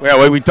football.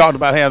 Well, we talked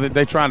about how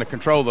they're trying to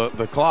control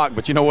the clock.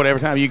 But you know what?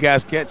 Every time you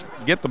guys get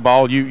the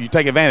ball, you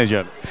take advantage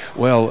of it.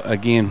 Well,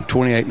 again,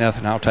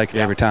 28-0. I'll take it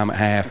every time at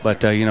half.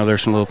 But,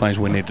 there's some little things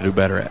we need to do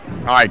better at.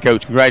 All right,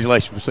 Coach.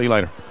 Congratulations. We'll see you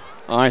later.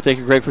 All right, thank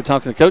you, Greg, for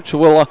talking to Coach. So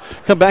we'll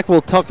come back.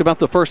 We'll talk about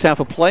the first half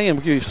of play and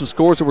we'll give you some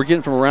scores that we're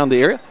getting from around the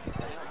area.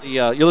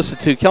 You listen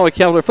to Callaway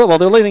Cavalier football.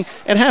 They're leading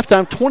at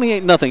halftime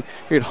 28-0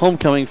 here at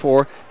homecoming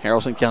for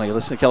Haralson County. You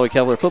listen to Callaway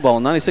Cavalier football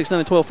on 96.9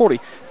 and 1240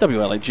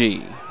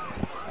 WLAG.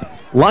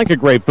 Like a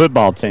great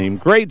football team,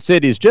 great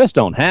cities just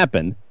don't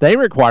happen. They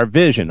require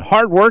vision,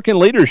 hard work, and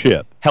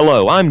leadership.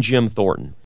 Hello, I'm Jim Thornton.